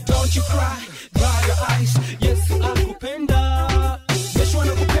 Don't you cry, dry your eyes. Yesu anakupenda. Yesu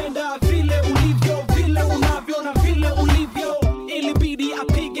anakupenda vile ulivyo, vile unavyo na vile ulivyo. Ilibidi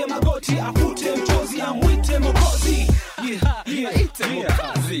apige magoti, afute mchozi, amwite Mwokozi.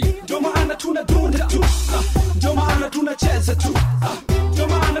 Ndio maana tunadunda tu, ndio maana tunacheza tu, ndio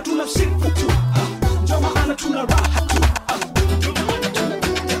maana tunasifu tu, ndio maana tuna raha tu.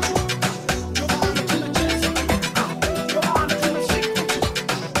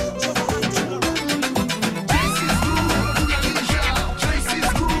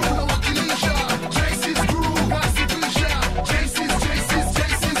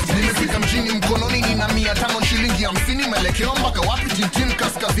 Nimefika mjini mkononi nina 500 shilingi 50 melekeo mpaka wapi tintin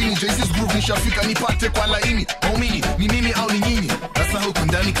kaskazini JC's groove nishafika nipate kwa laini maumini ni mimi au ni nyinyi sasa huku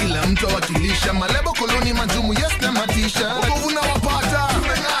ndani kila mtu awakilisha malebo koloni majumu yes na matisha wokovu na wapata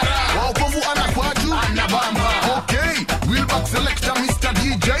tumeng'ara waokovu anakwaju anabamba okay we'll back selector Mr.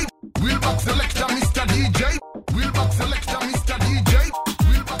 DJ we'll back selector Mr. DJ we'll back selector Mr. DJ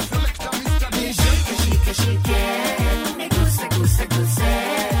we'll back selector Mr. DJ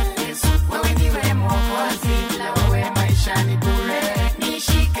Wewe ndiwe Mwokozi, na wewe maisha ni bure.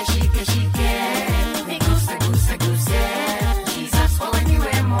 Nishike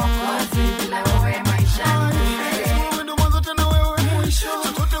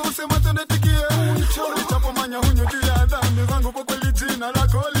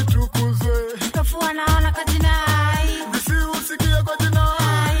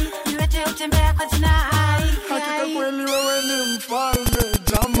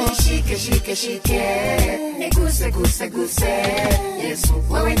shike shike, niguse guse guse. Yesu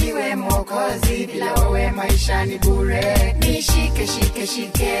wewe ndiwe mwokozi, bila wewe maisha ni bure. Nishike shike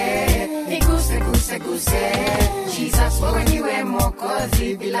shike, niguse guse guse. Jesus wewe ndiwe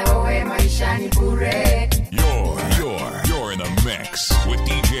mwokozi, bila wewe maisha ni bure. You're in the mix with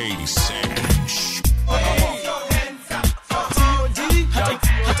DJ Sanch.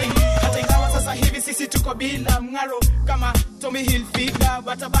 Hata ingawa sasa hivi sisi tuko bila mng'aro kama Tommy Hilfiger,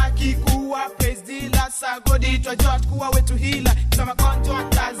 batabaki kuwa praise dealer. Sagodi twajua kuwa wetu hila, kama konjwa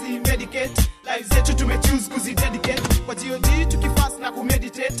kazi medicate lives zetu tumechoose kuzidedicate kwa God, tukifast na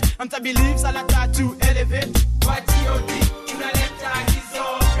kumeditate amta believe sala tatu elevate kwa God tunaleta hizo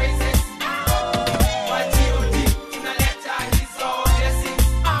praises. Kwa God tunaleta hizo blessings.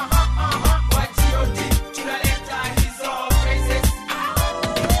 Kwa God tunaleta hizo praises.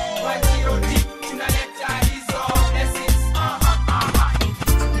 Kwa God tunaleta hizo blessings.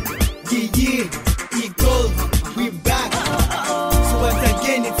 Yeah, equal, we back. So once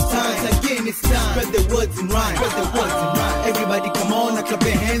again it's time. Spread the words in rhyme. Everybody come on, now clap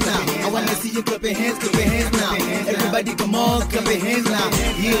your hands now. I wanna see you clap your hands now. Everybody come on, clap your hands now.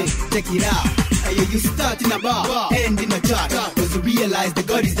 Yeah, check it out. Hey, you start in a bar, end in a chart. Cause you realize that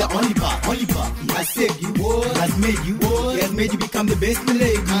God is the only part. He has saved you, has made you, he has made you become the best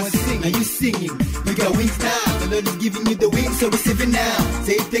melody. Now you singing, you got wings now. The Lord is giving you the wings, so receive it now.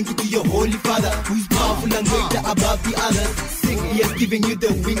 Say thank you to your Holy Father, who is powerful and greater above the others. Sing, he has given you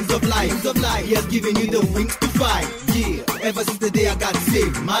the wings of life. He has given you the wings to fight. Yeah, ever since the day I got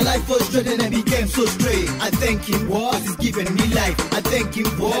saved, my life was straightened and became so straight. I thank him, cause he's given me life. I thank him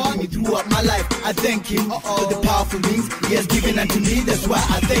for helping me throughout my life. I thank him for the powerful wings he has given unto me. That's why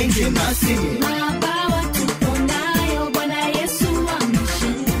I thank him. I sing it.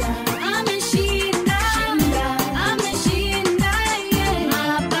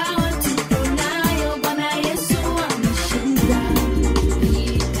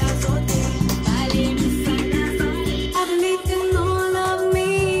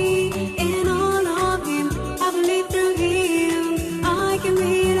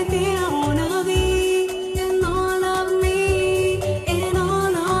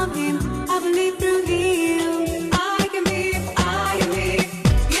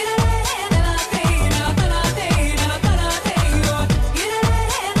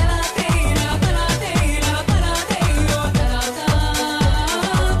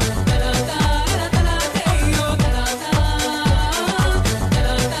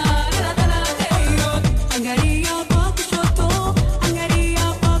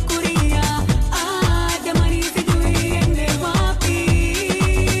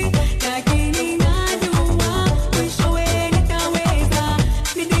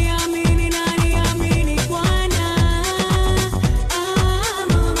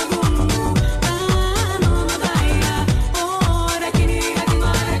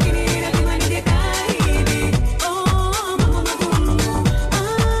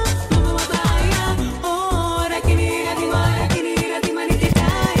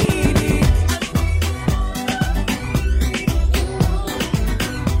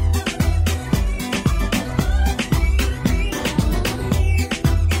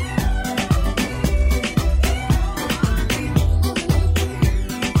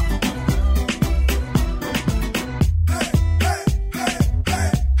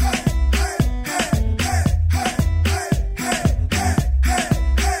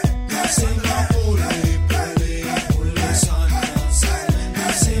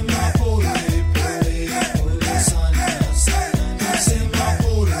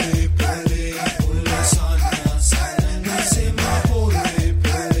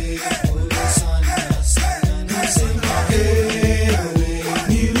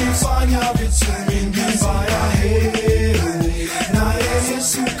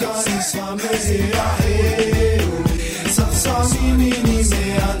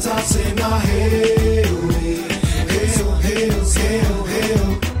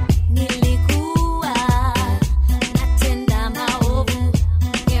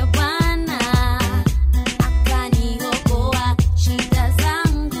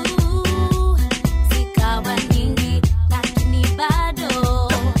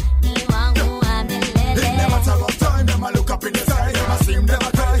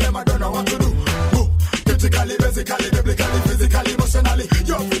 Physically, biblically, emotionally,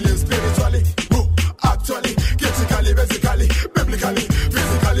 you're feeling spiritually.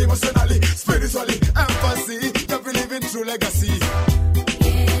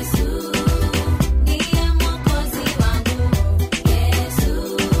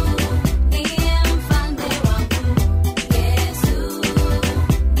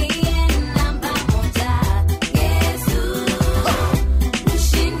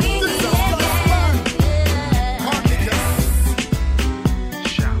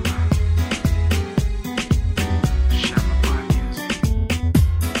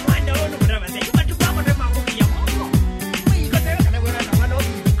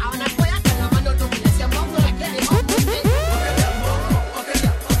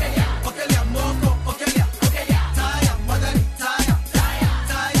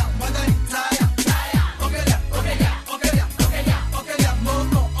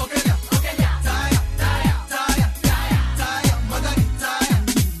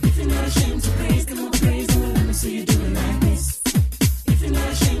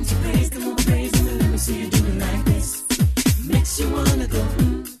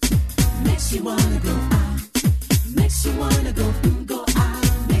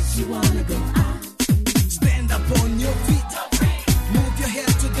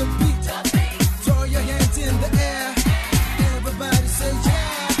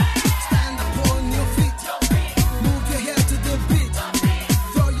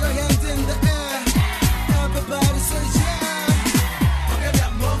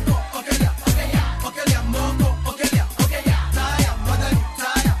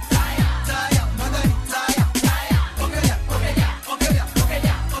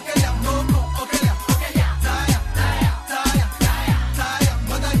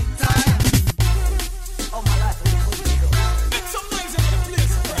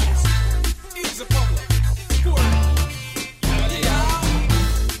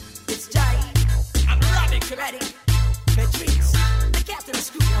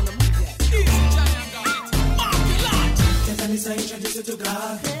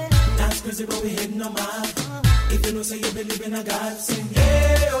 Dance crazy, but we hitting no man. If you know say you believe in a God, sing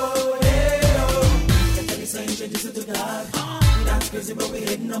hey oh, hey oh. Let me say introduce you to God. Dance crazy, but we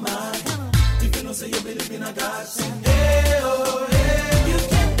hitting no man. If you know say you believe in a God, sing hey oh, hey oh. You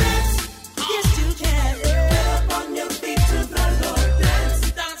can dance, yes you can. Get up on your feet to the Lord.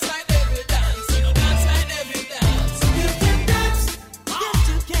 Dance, dance like every dance. You know dance like every dance. You can dance, yes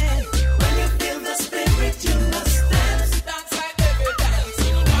you can. When you feel the spirit, you must dance. Dance like every dance.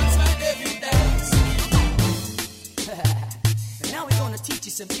 You know dance like every dance. And now we're gonna teach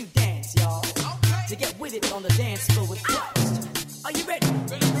you some new dance, y'all. To get with it on the dance floor with Christ. Are you ready?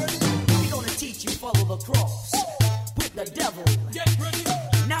 We're gonna teach you follow the cross with the devil.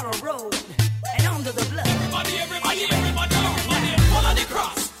 Narrow road and under the blood. Everybody, everybody, follow the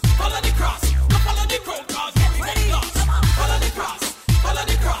cross, follow the cross, follow the road, cause we get lost. Follow the cross, follow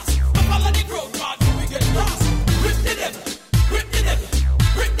the cross, follow the road, cause we get lost. Rip the devil, rip the devil,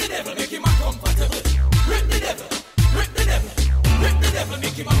 rip the devil, make him uncomfortable. Rip the devil, rip the devil, rip the devil,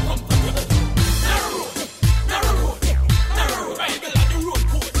 make him uncomfortable. Narrow road, narrow road, narrow road, Bible on the road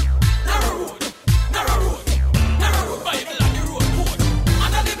code. Narrow road, narrow road, narrow road, Bible on the road code.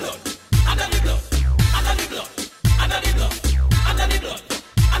 Under the blood, under the blood, under the blood, under the blood, under the blood,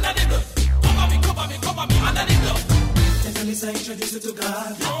 under the blood. Cover me, cover me, cover me, under the blood. Gently say introduce you to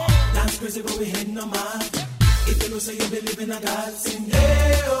God. Dance crazy but we hitting no man. If you know say you believe in a God, sing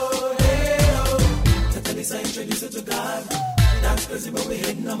hey oh, hey oh. Gently say introduce you to God. Dance crazy but we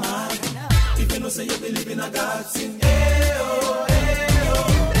hitting no man. If you know say you believe in a God, sing hey oh, hey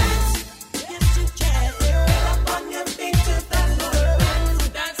oh. Dance, yes you can. Get up on your feet to the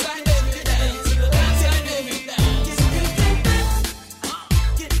Lord. Dance like every dance, dance like every dance. Yes you can dance.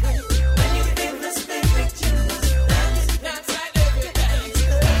 Get ready. When you feel the spirit, you must dance. Dance like every dance,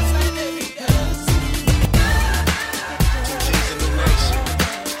 dance like every dance. She's in the nation.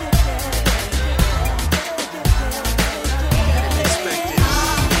 Didn't expect this.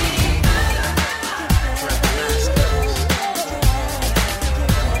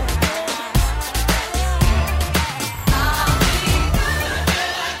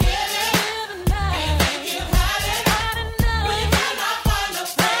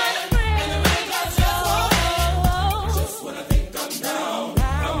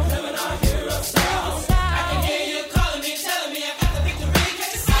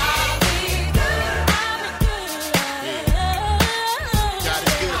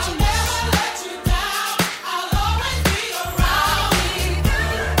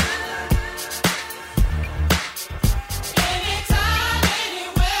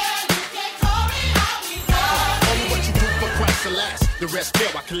 The rest fail,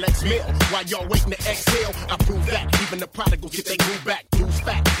 I collect mail while y'all waiting to exhale. I prove that even the prodigals get they groove back. Lose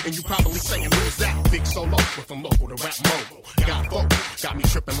fat, and you probably saying who's that? Big solo, went from local to rap mobile. Got vocal, got me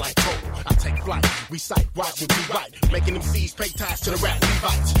tripping like total. I take flight, recite, watch and rewrite, making them C's pay ties to the rap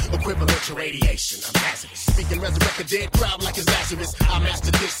Levites. Equivalent to radiation, I'm hazardous. Speaking resurrect a dead crowd like it's Lazarus. I master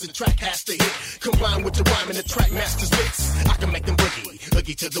this, the track has to hit. Combine with the rhyme and the track master's mix. I can make them boogie,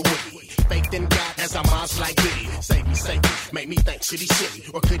 oogie to the woogie. Faith in God as I minds like Diddy. Save me, make me think shitty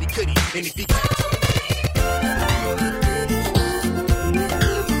shitty. Or could he, and if he can't.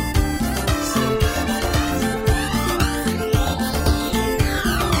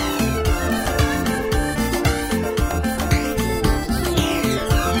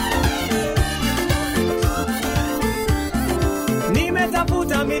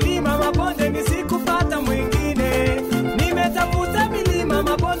 Nimetafuta milima mabonde nisikupata mwingine. Nimetafuta milima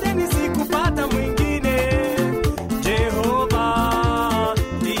mabonde nisikupata mwingine. Jehova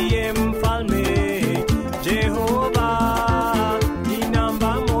ndiye mfalme. Jehova ni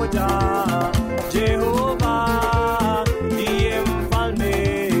namba moja. Jehova ndiye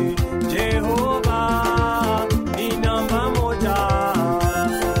mfalme. Jehova ni namba moja.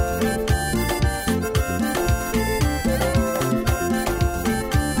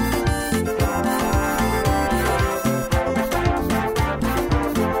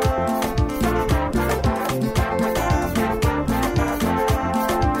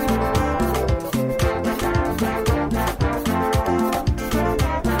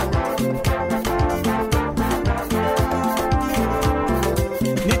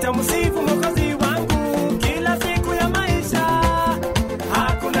 Nitamsifu Mwokozi wangu kila siku ya maisha.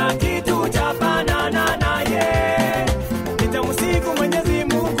 Hakuna kitu cha fanana naye. Nitamsifu Mwenyezi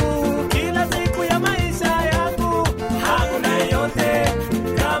Mungu kila siku ya maisha yangu. Hakuna yote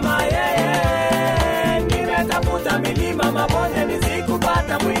kama yeye. Nimetafuta milima mabonde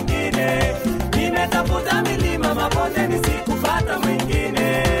nisikupata mwingine. Nimetafuta milima mabonde nisikupata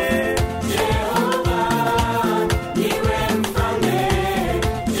mwingine. Jehova niwe mfalme.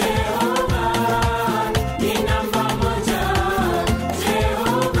 Jehova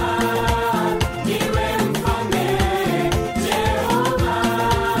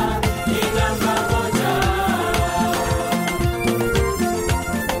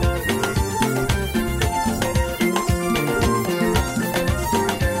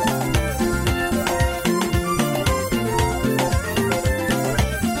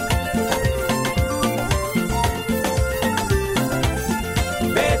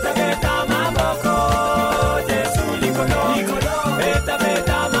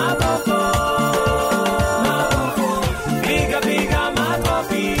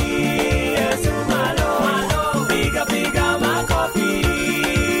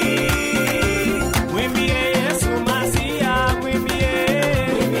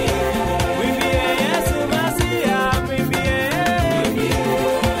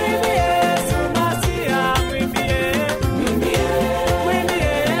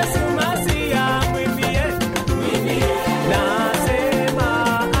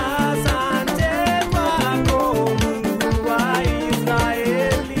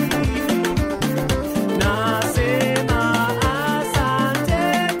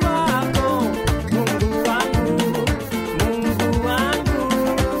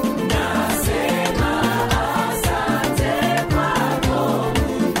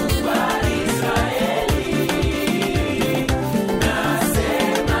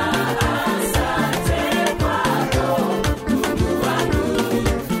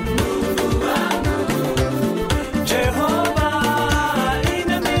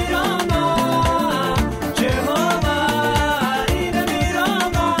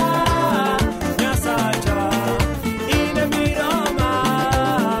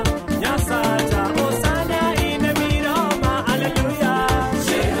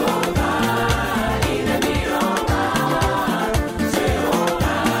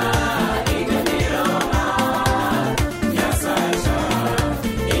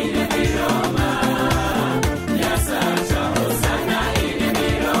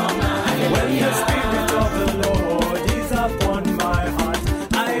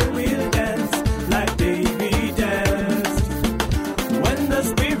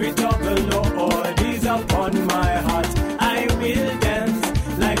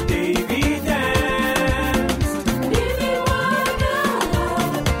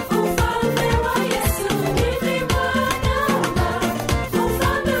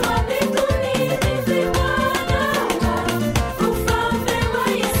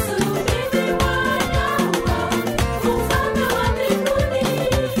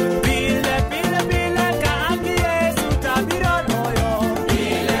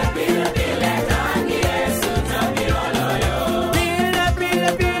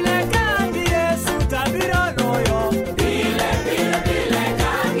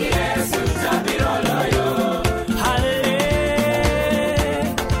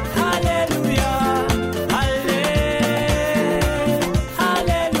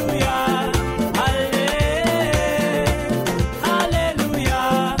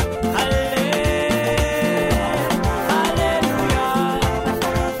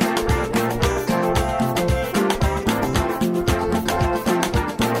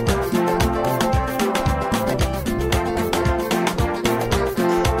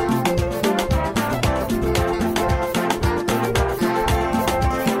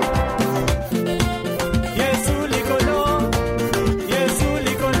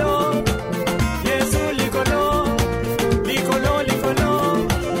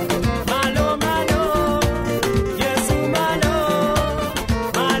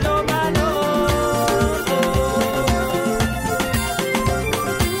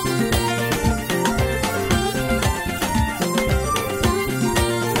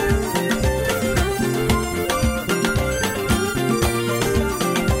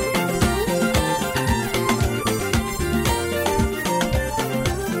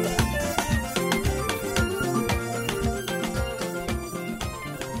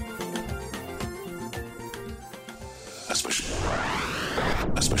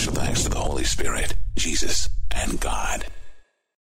A special thanks to the Holy Spirit, Jesus, and God.